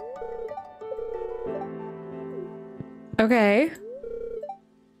 Okay.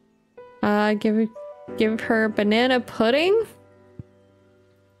 Give her banana pudding.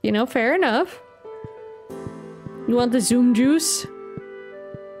 You know, fair enough. You want the Zoom juice?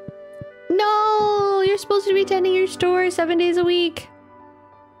 No, you're supposed to be tending your store 7 days a week.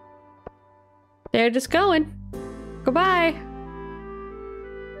 They're just going. Goodbye.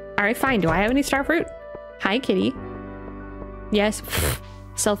 Alright, fine. Do I have any star fruit? Hi, kitty. Yes.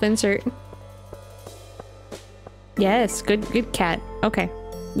 Self-insert. Yes, good cat. Okay.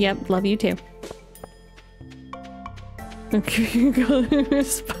 Yep, love you too. Okay,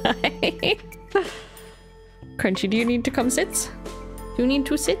 spy. Crunchy, do you need to come sits? Do you need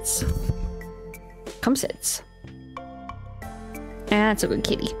two sits? Come sits. That's a good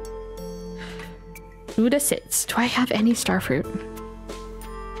kitty. Buddha sits. Do I have any starfruit?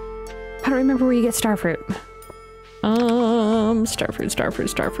 I don't remember where you get starfruit.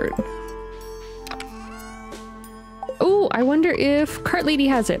 Starfruit. Oh, I wonder if Cart Lady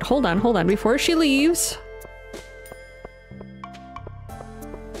has it. Hold on. Before she leaves.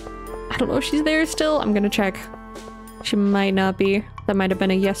 I don't know if she's there still. I'm gonna check. She might not be. That might have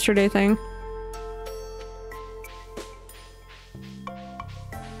been a yesterday thing.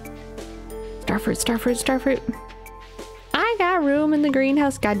 Starfruit. I got room in the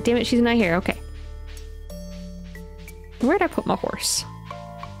greenhouse. God damn it, she's not here. Okay. Where'd I put my horse?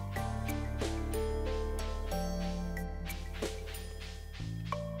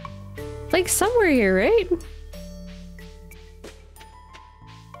 Like somewhere here, right?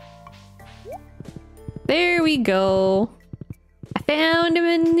 There we go. I found him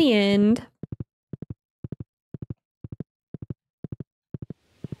in the end.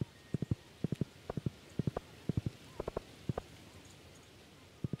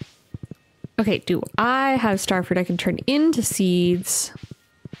 Okay, do I have starfruit I can turn into seeds?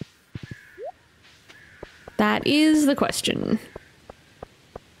 That is the question.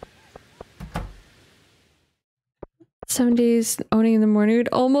 7 days owning in the morning,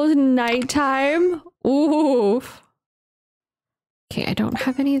 almost nighttime. Oof. Okay, I don't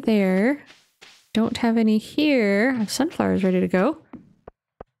have any there. Don't have any here. I have sunflowers ready to go.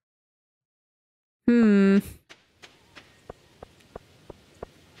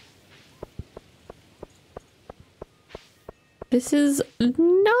 This is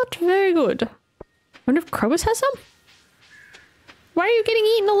not very good. Wonder if Krobus has some? Why are you getting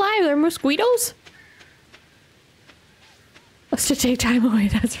eaten alive? They're mosquitoes? Let's just take time away,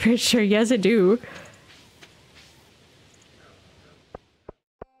 that's for sure. Yes, I do.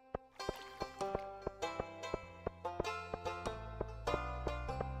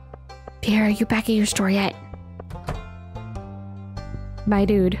 Pierre, are you back at your store yet? My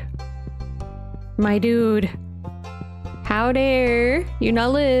dude. My dude. How dare you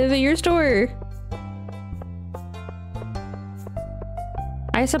not live at your store?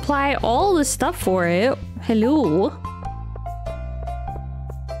 I supply all the stuff for it. Hello.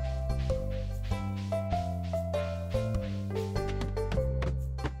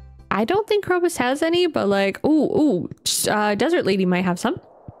 I don't think Krobus has any, but like, ooh, Desert Lady might have some.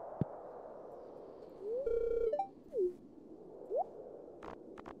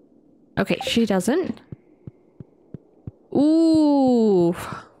 Okay, she doesn't. Ooh.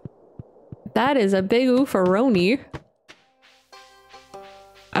 That is a big oofaroni.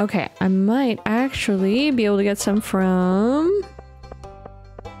 Okay, I might actually be able to get some from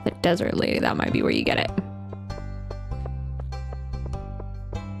the Desert Lady. That might be where you get it.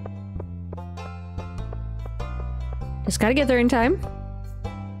 Just gotta get there in time.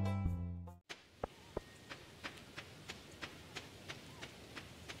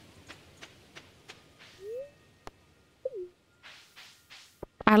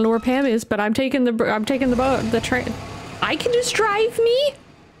 I don't know where Pam is, but I'm taking the boat, the train. I can just drive me?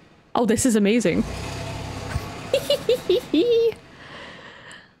 Oh, this is amazing.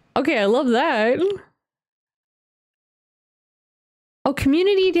 Okay, I love that. Oh,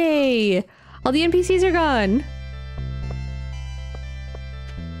 community day. All the NPCs are gone.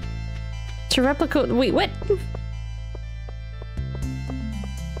 To replicate, wait, what?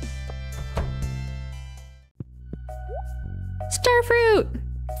 Starfruit.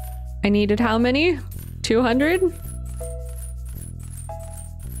 I needed how many? 200?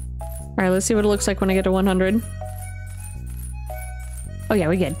 Alright, let's see what it looks like when I get to 100. Oh yeah,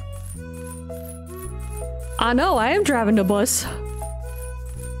 we good. I know, I am driving the bus.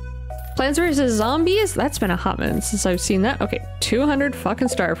 Plants vs. Zombies? That's been a hot minute since I've seen that. Okay, 200 fucking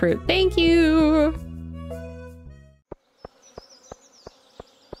starfruit. Thank you!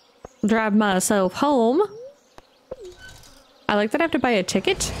 Drive myself home. I like that I have to buy a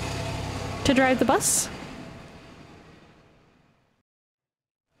ticket to drive the bus.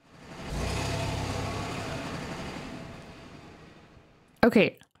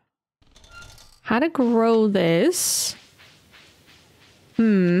 Okay. How to grow this?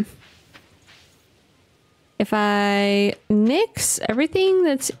 If I nix everything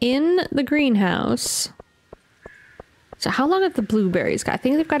that's in the greenhouse. So how long have the blueberries got? I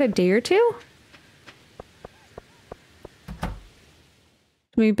think they've got a day or two.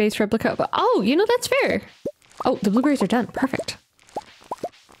 Maybe base replica. But oh, you know, that's fair. Oh, the blueberries are done. Perfect.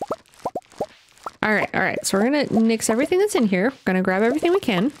 All right. So we're gonna nix everything that's in here. We're gonna grab everything we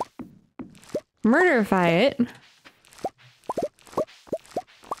can. Murderify it.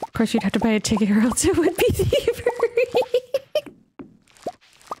 Of course, you'd have to buy a ticket or else it would be thievery.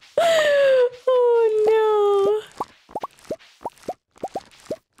 Oh no.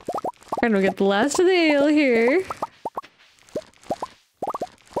 I'm gonna get the last of the ale here.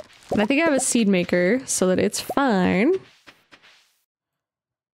 And I think I have a seed maker so that it's fine.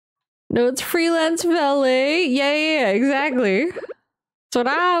 No, it's freelance valet. Yeah, exactly. That's what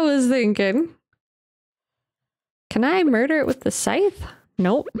I was thinking. Can I murder it with the scythe?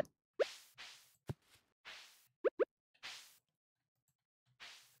 Nope.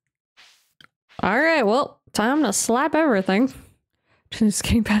 Alright, well, time to slap everything. Just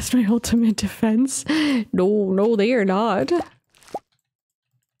getting past my ultimate defense. No, they are not.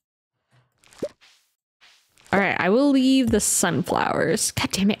 Alright, I will leave the sunflowers.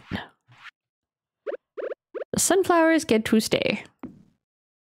 God damn it. The sunflowers get to stay.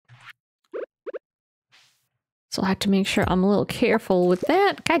 So I'll have to make sure I'm a little careful with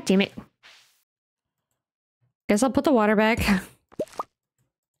that. God damn it. Guess I'll put the water back.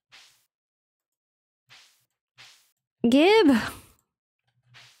 Gib!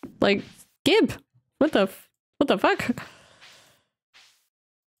 Like, Gib! What the fuck?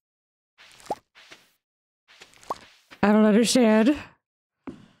 I don't understand.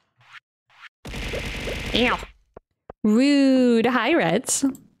 Ew. Rude. Hi, Reds.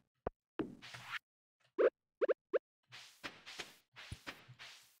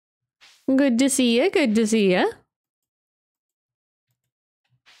 Good to see ya. Good to see ya.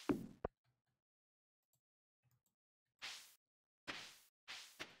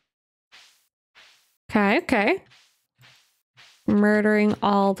 Okay, okay. Murdering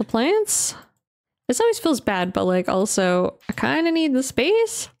all the plants. This always feels bad, but like also I kind of need the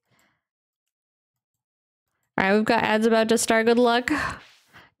space. All right, we've got ads about to start. Good luck.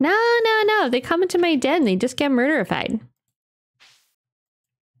 No. They come into my den. They just get murderified.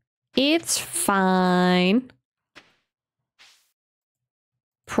 It's fine.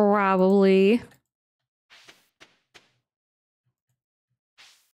 Probably.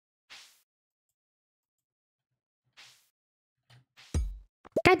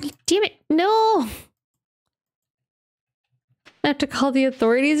 God damn it. No. I have to call the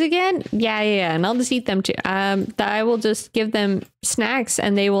authorities again? Yeah. And I'll just eat them too. I will just give them snacks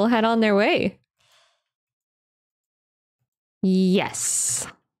and they will head on their way. Yes.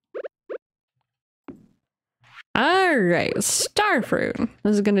 All right, starfruit.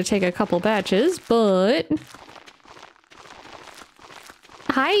 This is going to take a couple batches, but...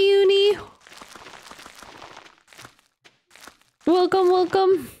 Hi, Uni.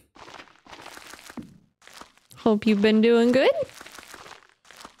 Welcome. Hope you've been doing good.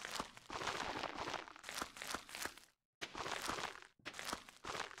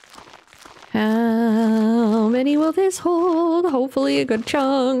 How many will this hold? Hopefully a good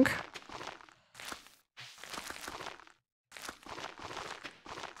chunk.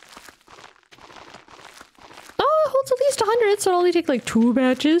 Oh, it holds at least 100, so it'll only take like 2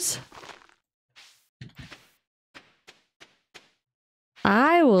 batches.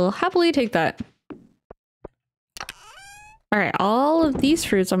 I will happily take that. All right, all of these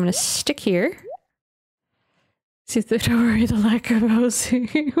fruits I'm going to stick here. See if they don't worry the lack of housing.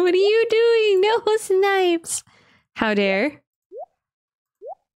 What are you doing? No snipes. How dare.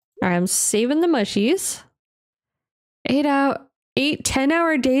 All right, I'm saving the mushies.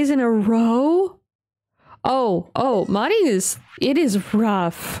 10-hour days in a row? Oh, modding it is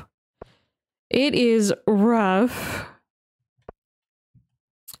rough. It is rough.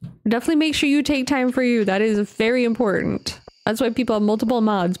 Definitely make sure you take time for you. That is very important. That's why people have multiple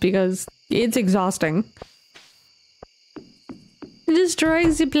mods, because it's exhausting.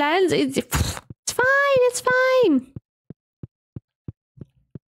 Destroying the plants. It's fine.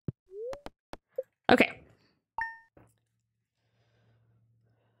 Okay.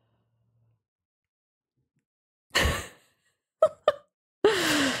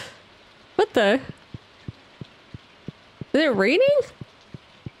 What the? Is it raining?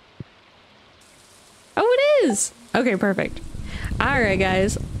 Oh, it is! Okay, perfect. Alright,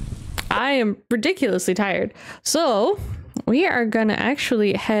 guys. I am ridiculously tired. So, we are gonna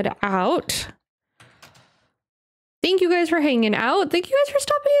actually head out. Thank you guys for hanging out. Thank you guys for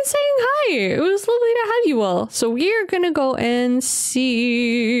stopping and saying hi. It was lovely to have you all. So, we are gonna go and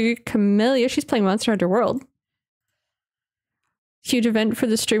see Camellia. She's playing Monster Hunter World. Huge event for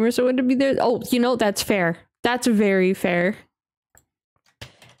the streamers, so wouldn't be there. Oh, you know, that's fair. That's very fair.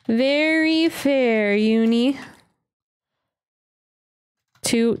 Very fair, Uni.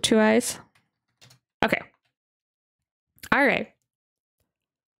 Two eyes. Okay. All right.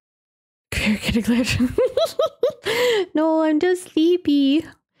 Getting glad. No, I'm just sleepy.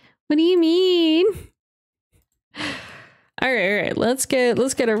 What do you mean? All right. Let's get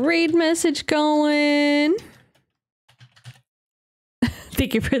a raid message going.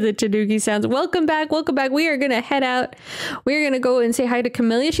 Thank you for the Tanuki sounds. Welcome back. We are gonna head out. We are gonna go and say hi to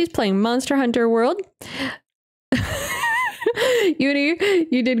Camellia. She's playing Monster Hunter World. Uni,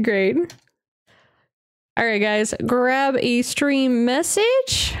 you did great. All right, guys, grab a stream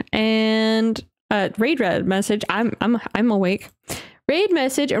message and raid message. I'm awake. Raid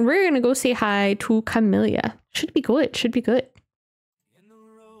message, and we're gonna go say hi to Camellia. Should be good.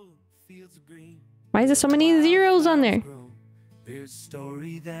 Why is there so many zeros on there? There's a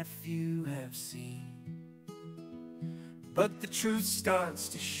story that few have seen, but the truth starts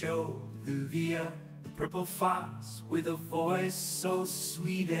to show. Luvia, the purple fox with a voice so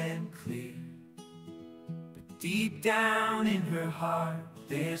sweet and clear, but deep down in her heart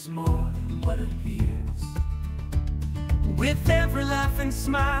there's more than what appears. With every laugh and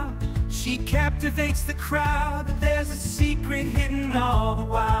smile she captivates the crowd, but there's a secret hidden all the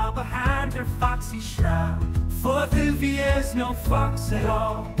while behind her foxy shroud. For Luvia's no fox at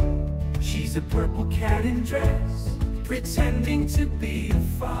all. She's a purple cat in dress, pretending to be a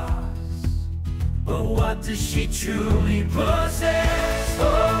fox. But what does she truly possess?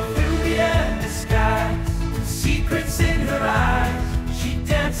 Oh, Luvia in disguise, secrets in her eyes. She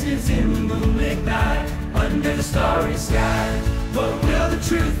dances in the moonlit night, under the starry skies. But will the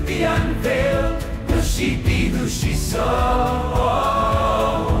truth be unveiled? Will she be who she saw?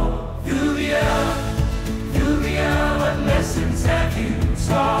 Thuvia, Thuvia, what lessons have you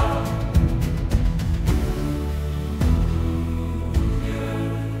taught?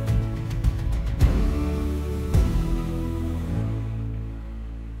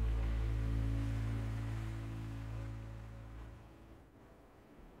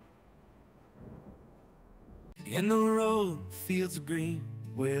 In the road, fields of green,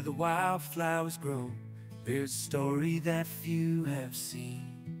 where the wildflowers grow, there's a story that few have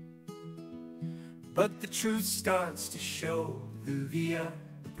seen. But the truth starts to show. Thuvia,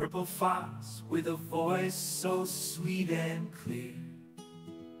 the purple fox, with a voice so sweet and clear.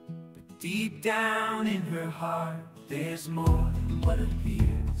 But deep down in her heart, there's more than what appears.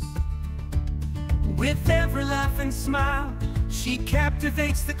 With every laugh and smile, she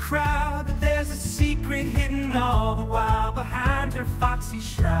captivates the crowd. But there's a secret hidden all the while behind her foxy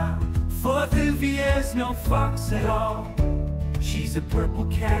shroud. For Thuvia's no fox at all. She's a purple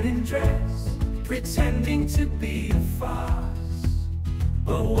cat in dress, pretending to be a fox.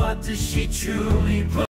 But what does she truly